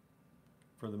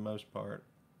for the most part.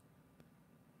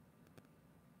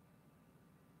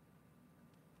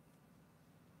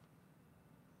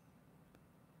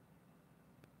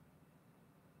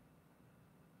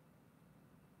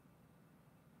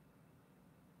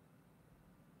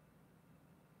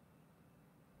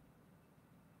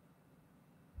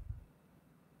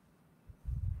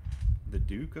 The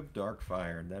Duke of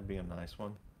Darkfire. That'd be a nice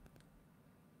one.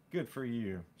 Good for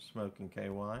you, Smoking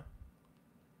KY.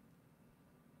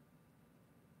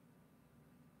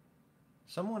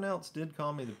 Someone else did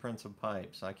call me the Prince of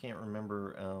Pipes. I can't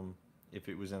remember if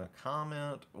it was in a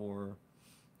comment or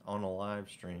on a live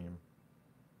stream.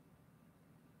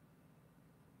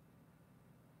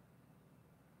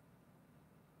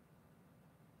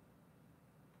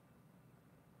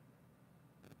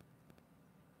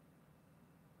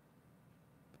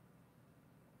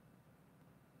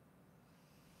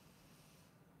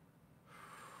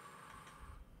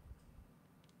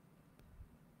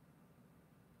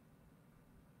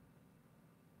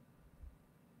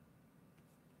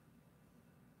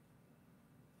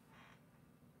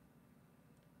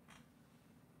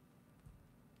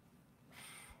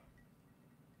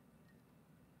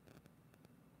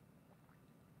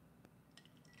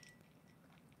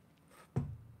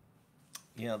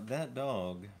 Yeah, that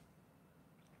dog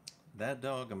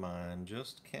of mine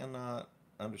just cannot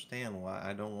understand why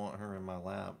I don't want her in my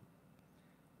lap,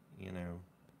 you know,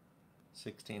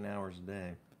 16 hours a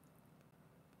day.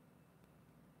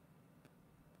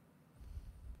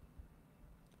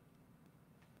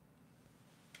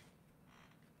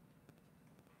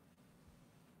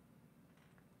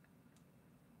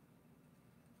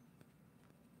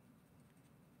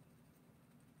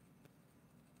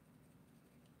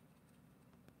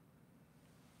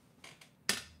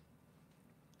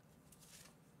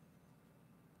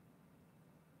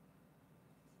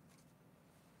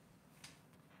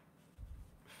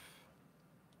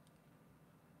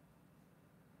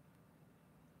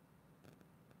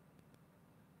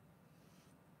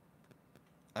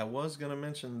 I was going to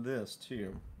mention this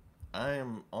too. I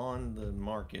am on the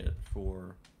market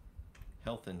for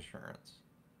health insurance,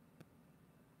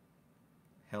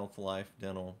 health, life,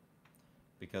 dental,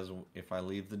 because if I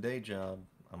leave the day job,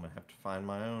 I'm going to have to find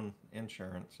my own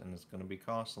insurance and it's going to be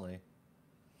costly.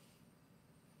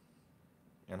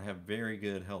 And I have very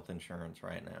good health insurance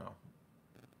right now.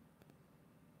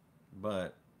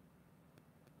 But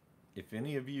if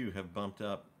any of you have bumped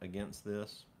up against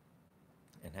this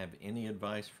and have any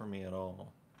advice for me at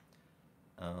all,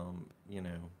 you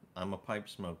know, I'm a pipe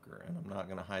smoker and I'm not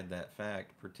going to hide that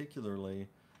fact, particularly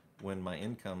when my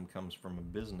income comes from a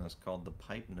business called the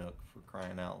Pipe Nook, for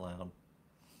crying out loud.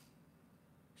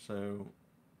 So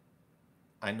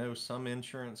I know some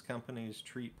insurance companies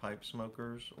treat pipe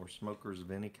smokers or smokers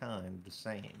of any kind the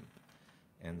same,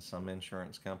 and some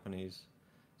insurance companies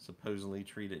supposedly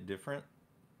treat it different.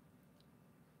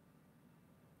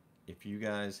 If you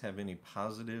guys have any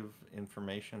positive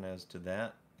information as to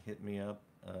that, hit me up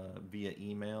via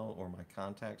email or my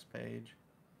contacts page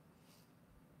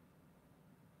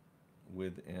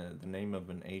with the name of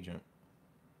an agent.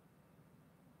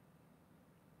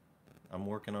 I'm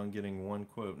working on getting one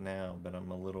quote now, but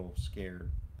I'm a little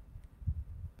scared.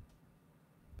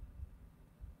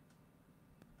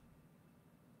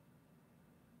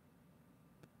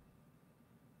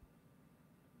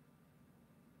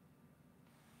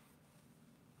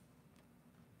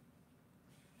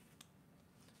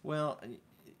 Well,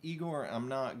 Igor, I'm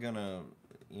not gonna,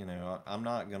 I'm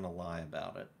not gonna lie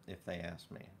about it if they ask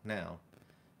me. Now,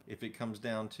 if it comes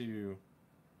down to,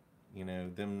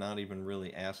 them not even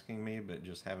really asking me, but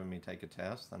just having me take a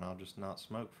test, then I'll just not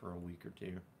smoke for a week or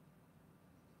two.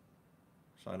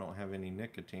 So I don't have any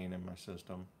nicotine in my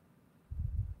system.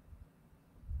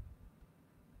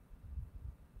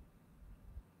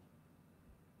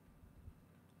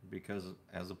 because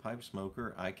as a pipe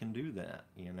smoker, I can do that,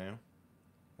 you know?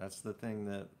 That's the thing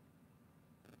that,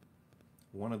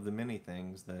 one of the many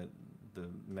things that the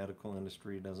medical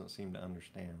industry doesn't seem to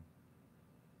understand.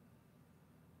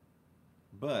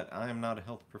 But I am not a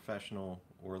health professional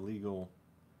or legal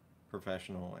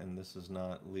professional, and this is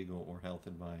not legal or health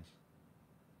advice.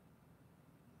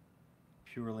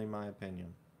 Purely my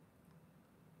opinion.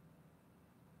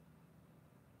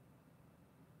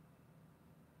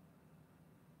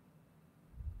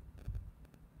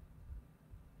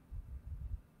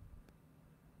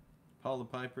 Paul the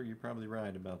Piper, you're probably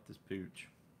right about this pooch.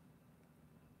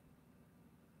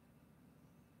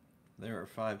 There are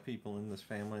 5 people in this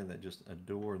family that just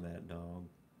adore that dog.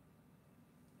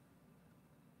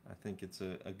 I think it's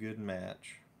a good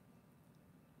match.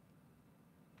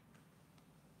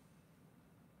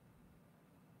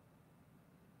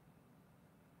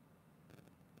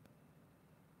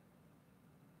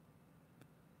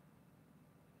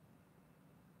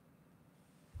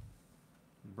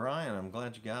 Brian, I'm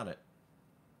glad you got it.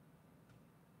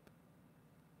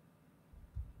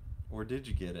 Or did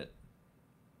you get it?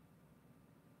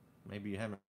 Maybe you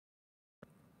haven't.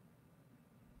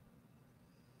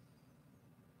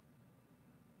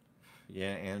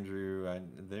 Yeah, Andrew,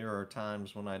 there are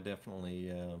times when I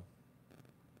definitely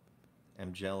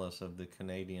am jealous of the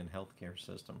Canadian healthcare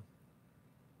system.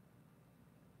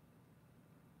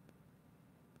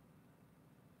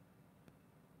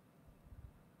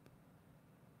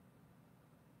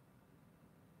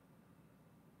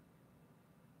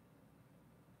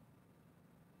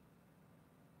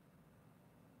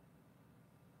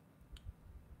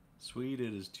 Sweet,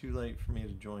 it is too late for me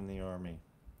to join the army.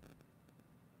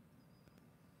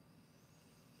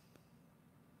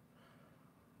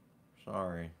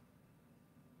 Sorry.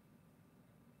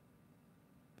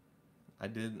 I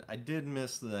did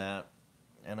miss that,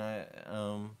 and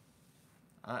I'm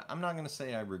not gonna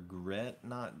say I regret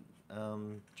not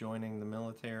joining the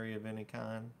military of any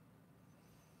kind,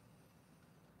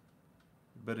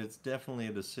 but it's definitely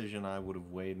a decision I would have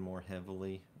weighed more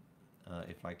heavily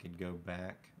if I could go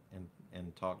back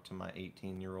and talk to my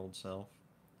 18-year-old self.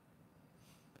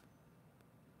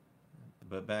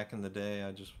 But back in the day,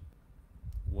 I just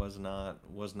was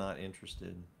not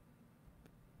interested.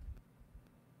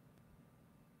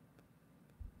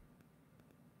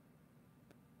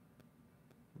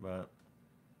 But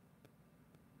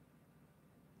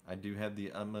I do have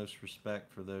the utmost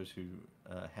respect for those who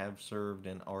have served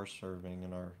and are serving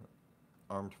in our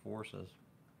armed forces.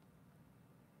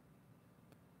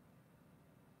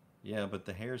 Yeah, but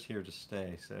the hair's here to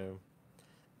stay. So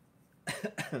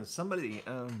somebody,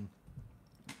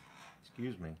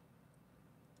 excuse me,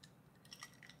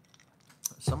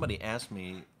 somebody asked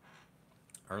me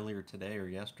earlier today or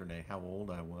yesterday how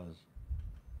old I was.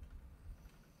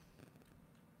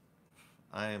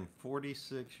 I am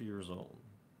 46 years old.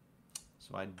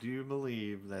 So I do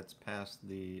believe that's past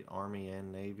the Army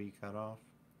and Navy cutoff.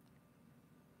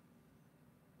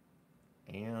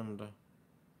 And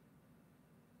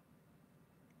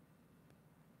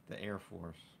the Air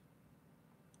Force.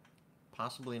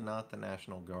 Possibly not the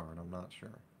National Guard, I'm not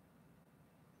sure.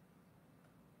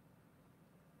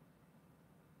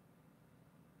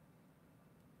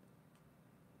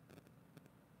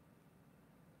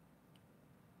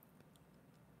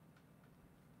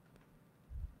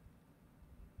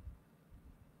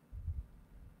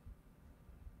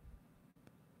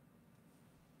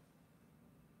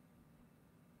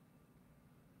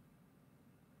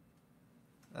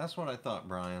 That's what I thought,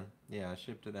 Brian. Yeah, I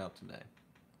shipped it out today.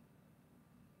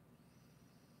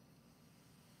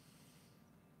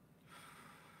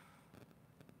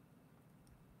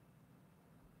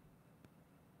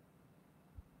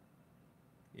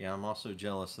 Yeah, I'm also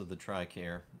jealous of the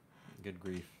TRICARE. Good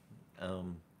grief.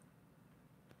 Um,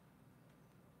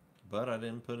 but I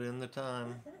didn't put in the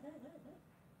time.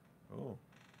 Oh,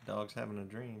 dog's having a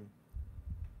dream.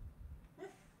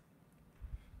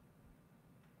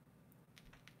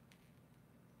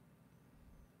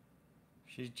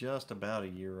 She's just about a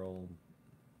year old,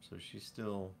 so she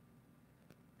still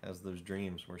has those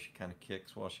dreams where she kind of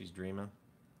kicks while she's dreaming.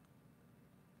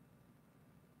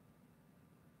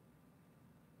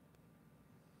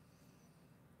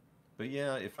 But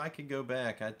yeah, if I could go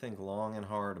back, I'd think long and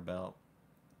hard about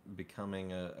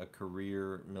becoming a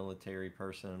career military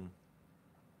person.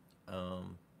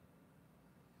 20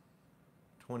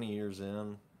 years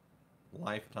in,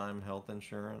 lifetime health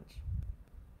insurance,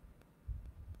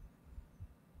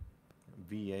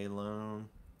 VA loan.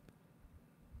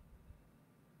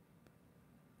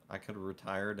 I could have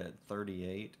retired at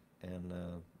 38 and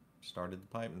started the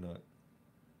pipe nook.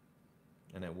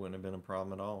 and it wouldn't have been a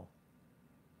problem at all.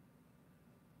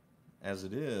 As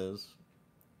it is,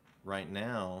 right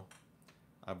now,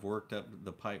 I've worked up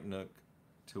the pipe nook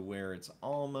to where it's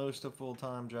almost a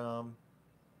full-time job,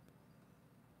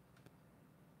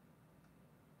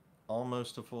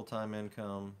 almost a full-time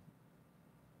income.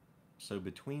 So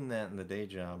between that and the day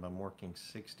job, I'm working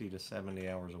 60 to 70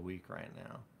 hours a week right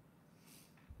now.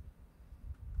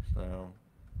 So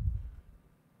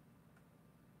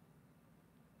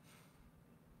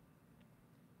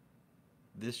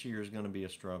this year is going to be a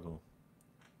struggle,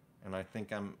 and I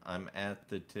think I'm at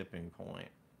the tipping point.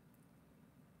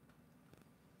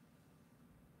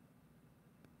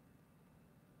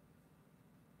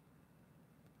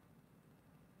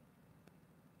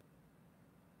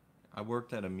 I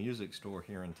worked at a music store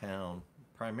here in town,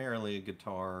 primarily a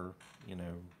guitar,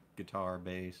 guitar,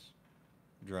 bass,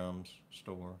 drums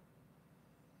store.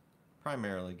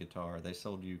 Primarily guitar. They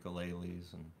sold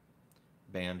ukuleles and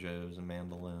banjos and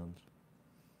mandolins.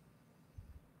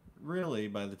 Really,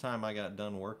 by the time I got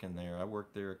done working there, I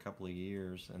worked there a couple of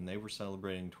years, and they were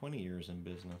celebrating 20 years in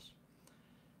business.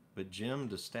 But Jim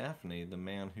DeStaffney, the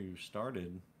man who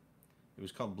started, it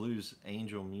was called Blues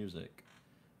Angel Music.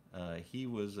 He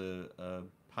was a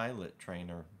pilot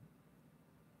trainer,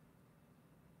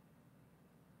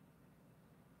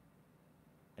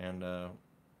 and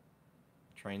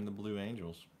trained the Blue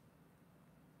Angels.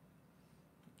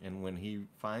 And when he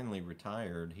finally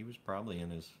retired, he was probably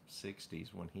in his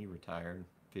 60s when he retired,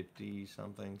 50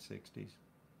 something, 60s.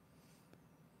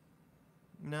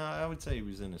 No, I would say he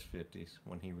was in his 50s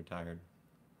when he retired.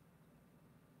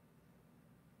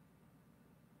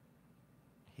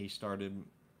 He started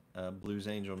Blues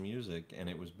Angel Music, and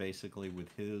it was basically with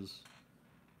his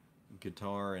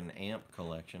guitar and amp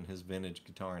collection, his vintage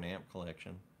guitar and amp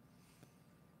collection.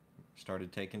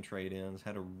 Started taking trade-ins,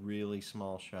 had a really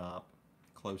small shop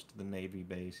close to the Navy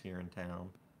base here in town.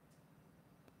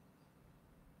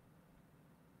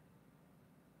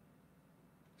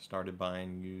 Started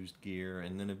buying used gear,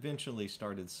 and then eventually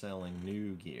started selling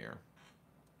new gear.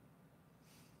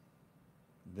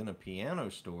 Then a piano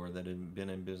store that had been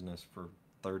in business for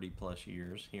 30 plus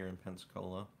years here in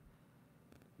Pensacola.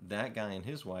 That guy and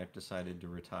his wife decided to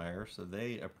retire, so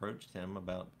they approached him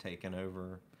about taking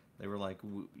over. They were like,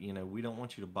 we don't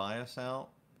want you to buy us out.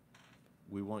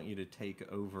 We want you to take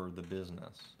over the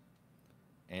business.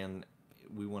 And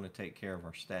we want to take care of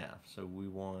our staff. So we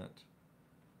want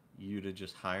you to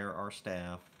just hire our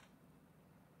staff.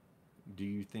 Do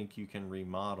you think you can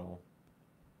remodel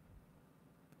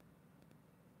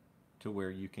to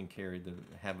where you can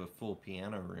have a full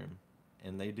piano room?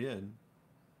 And they did.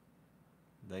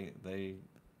 They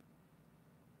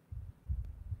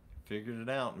figured it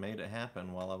out and made it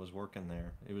happen while I was working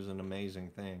there. It was an amazing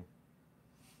thing.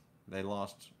 They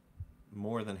lost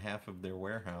more than half of their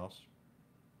warehouse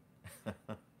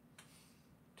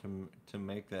to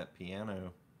make that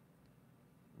piano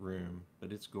room,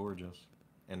 but it's gorgeous.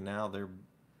 And now they're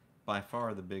by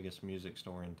far the biggest music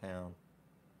store in town.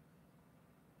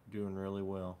 Doing really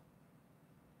well.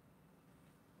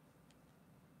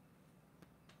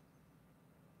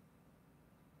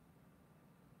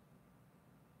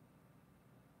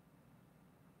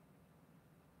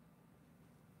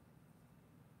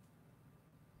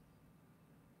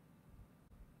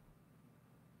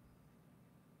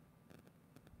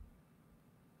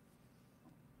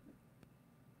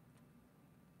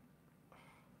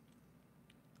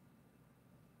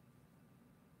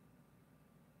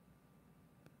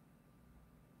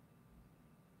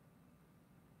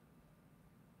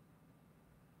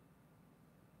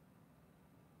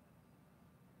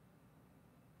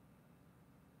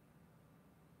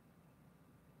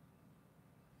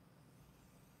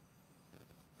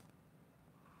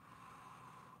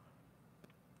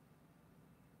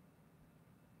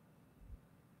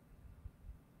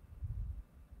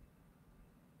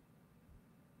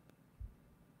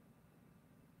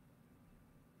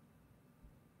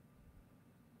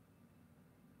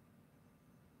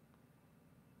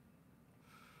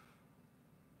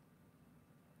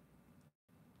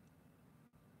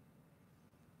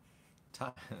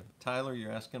 Tyler,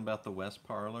 you're asking about the West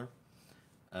Parlor.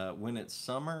 When it's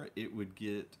summer, it would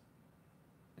get,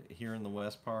 here in the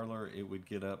West Parlor, it would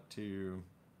get up to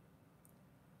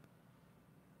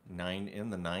in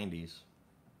the 90s.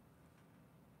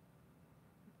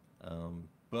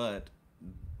 But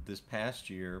this past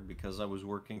year, because I was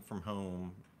working from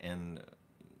home, and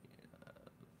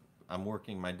I'm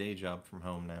working my day job from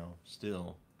home now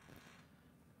still,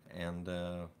 and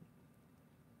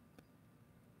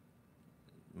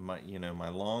my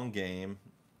long game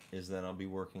is that I'll be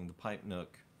working the pipe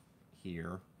nook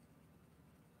here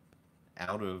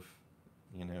out of,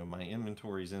 you know, my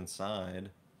inventory's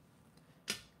inside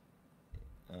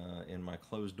in my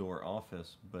closed door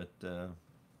office, but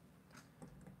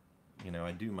you know,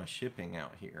 I do my shipping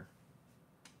out here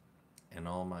and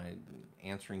all my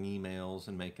answering emails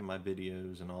and making my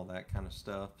videos and all that kind of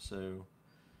stuff. So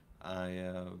I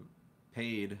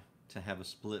paid to have a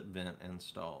split vent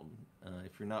installed.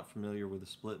 If you're not familiar with a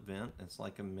split vent, it's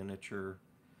like a miniature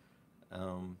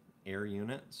air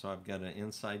unit. So I've got an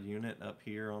inside unit up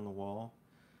here on the wall.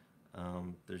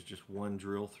 There's just one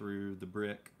drill through the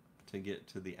brick to get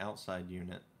to the outside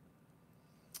unit,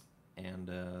 and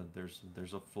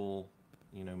there's a full,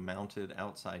 you know, mounted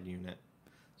outside unit.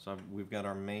 So we've got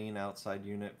our main outside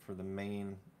unit for the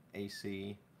main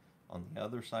AC on the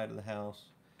other side of the house,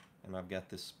 and I've got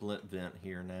this split vent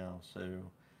here now. So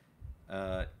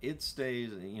it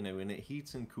stays, you know, and it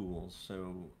heats and cools.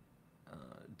 So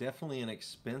definitely an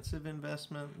expensive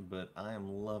investment, but I am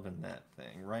loving that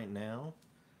thing. Right now,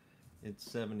 it's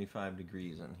 75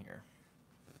 degrees in here.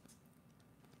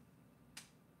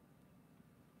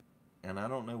 And I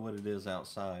don't know what it is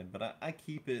outside, but I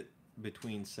keep it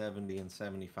between 70 and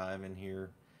 75 in here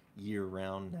year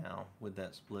round now with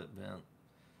that split vent.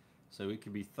 So it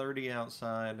could be 30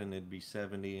 outside and it'd be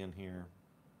 70 in here,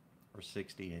 or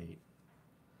 68.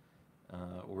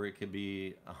 Or it could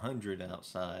be 100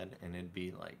 outside and it'd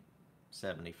be like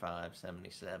 75,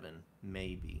 77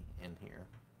 maybe in here.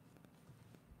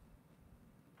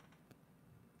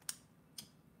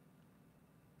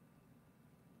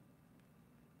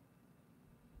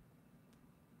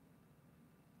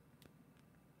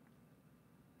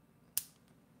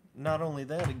 Not only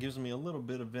that, it gives me a little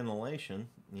bit of ventilation.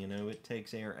 You know, it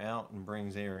takes air out and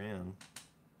brings air in.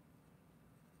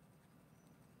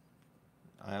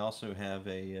 I also have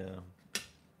a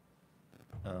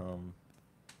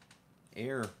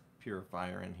air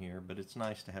purifier in here, but it's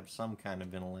nice to have some kind of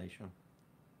ventilation.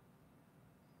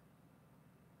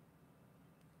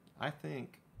 I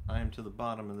think I am to the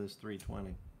bottom of this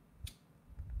 320.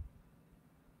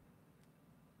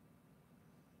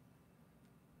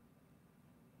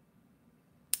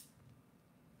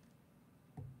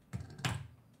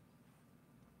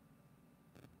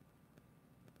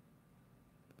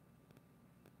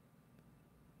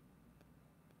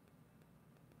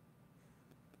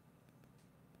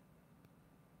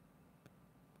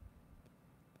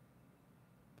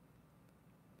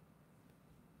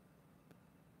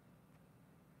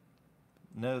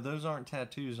 No, those aren't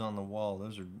tattoos on the wall.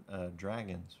 Those are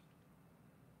dragons.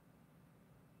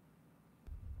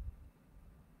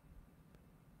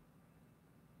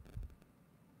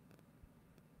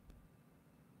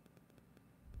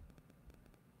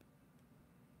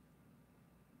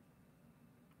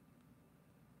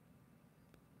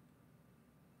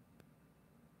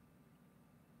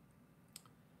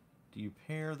 Do you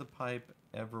pair the pipe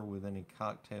ever with any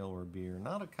cocktail or beer?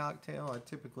 Not a cocktail. I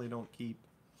typically don't keep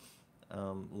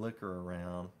liquor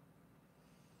around.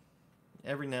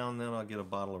 Every now and then I'll get a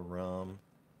bottle of rum,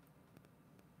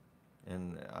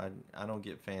 and I don't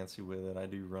get fancy with it. I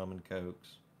do rum and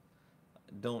cokes.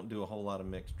 Don't do a whole lot of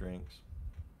mixed drinks,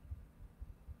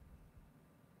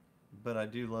 but I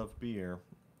do love beer,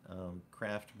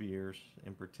 craft beers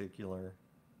in particular.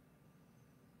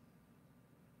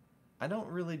 I don't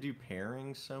really do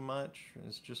pairings so much.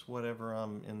 It's just whatever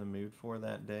I'm in the mood for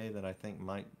that day that I think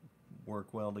might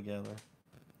work well together.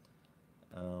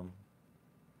 Um,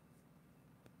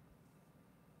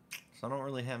 so I don't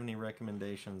really have any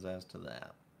recommendations as to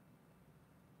that.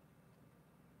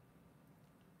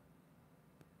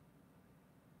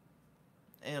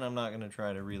 And I'm not going to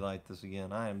try to relight this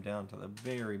again. I am down to the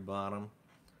very bottom.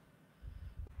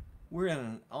 We're at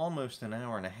almost an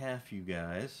hour and a half, you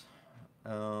guys.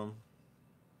 So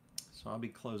I'll be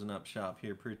closing up shop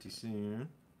here pretty soon.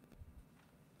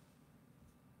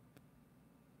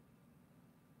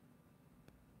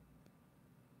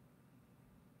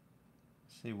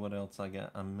 See what else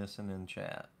I'm missing in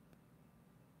chat.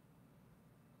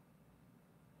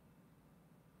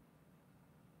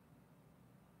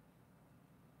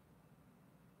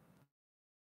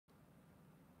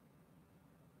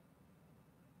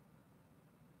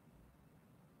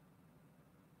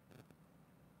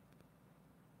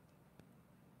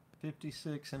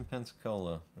 $56 in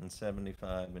Pensacola and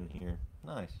 75 in here.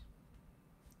 Nice.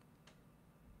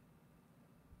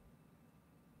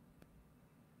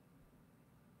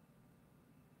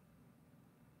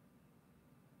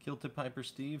 Kilted Piper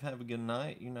Steve, have a good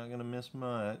night. You're not going to miss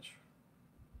much.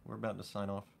 We're about to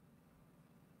sign off.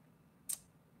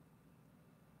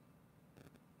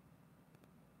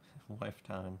 Wife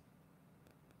time.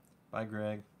 Bye,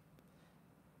 Greg.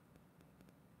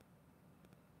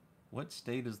 What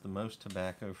state is the most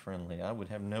tobacco friendly? I would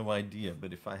have no idea,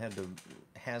 but if I had to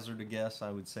hazard a guess,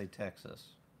 I would say Texas.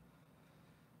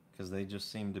 Because they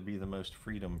just seem to be the most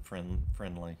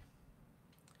friendly.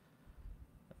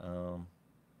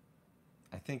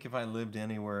 I think if I lived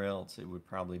anywhere else, it would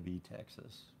probably be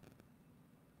Texas.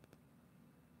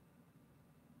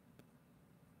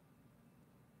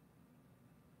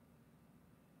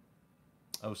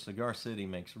 Oh, Cigar City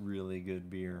makes really good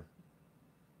beer,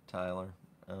 Tyler.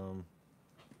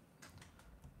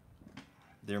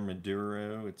 Their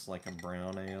Maduro, it's like a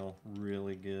brown ale,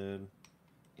 really good.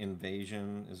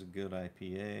 Invasion is a good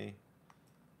IPA.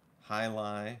 High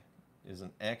Lie is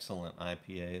an excellent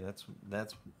IPA.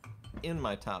 That's in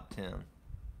my top 10.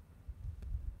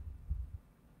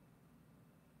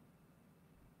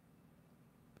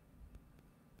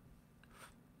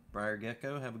 Briar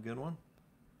Gecko, have a good one.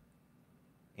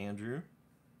 Andrew,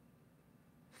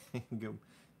 go.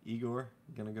 Igor,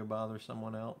 gonna go bother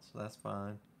someone else? That's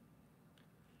fine.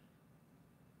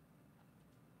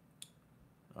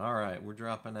 All right, we're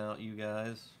dropping out, you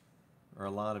guys, or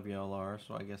a lot of y'all are,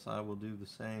 so I guess I will do the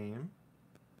same.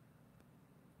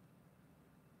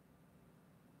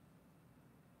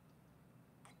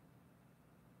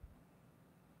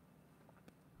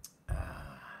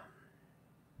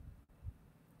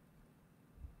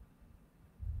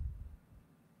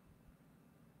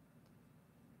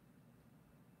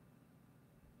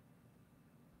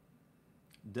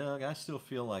 Doug, I still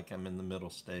feel like I'm in the middle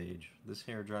stage. This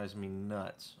hair drives me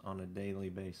nuts on a daily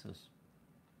basis.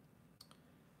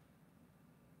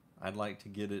 I'd like to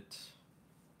get it,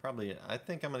 probably, I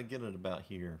think I'm going to get it about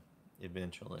here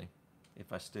eventually,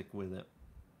 if I stick with it.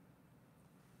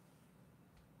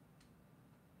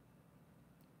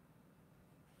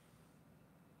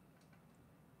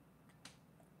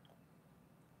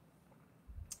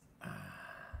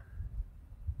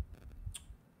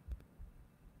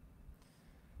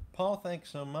 Paul, thanks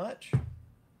so much.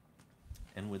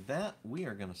 And with that, we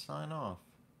are going to sign off.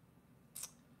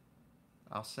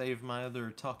 I'll save my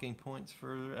other talking points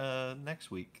for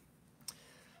next week.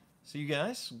 So you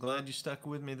guys, glad you stuck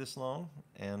with me this long,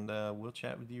 and we'll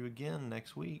chat with you again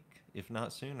next week, if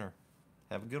not sooner.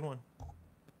 Have a good one.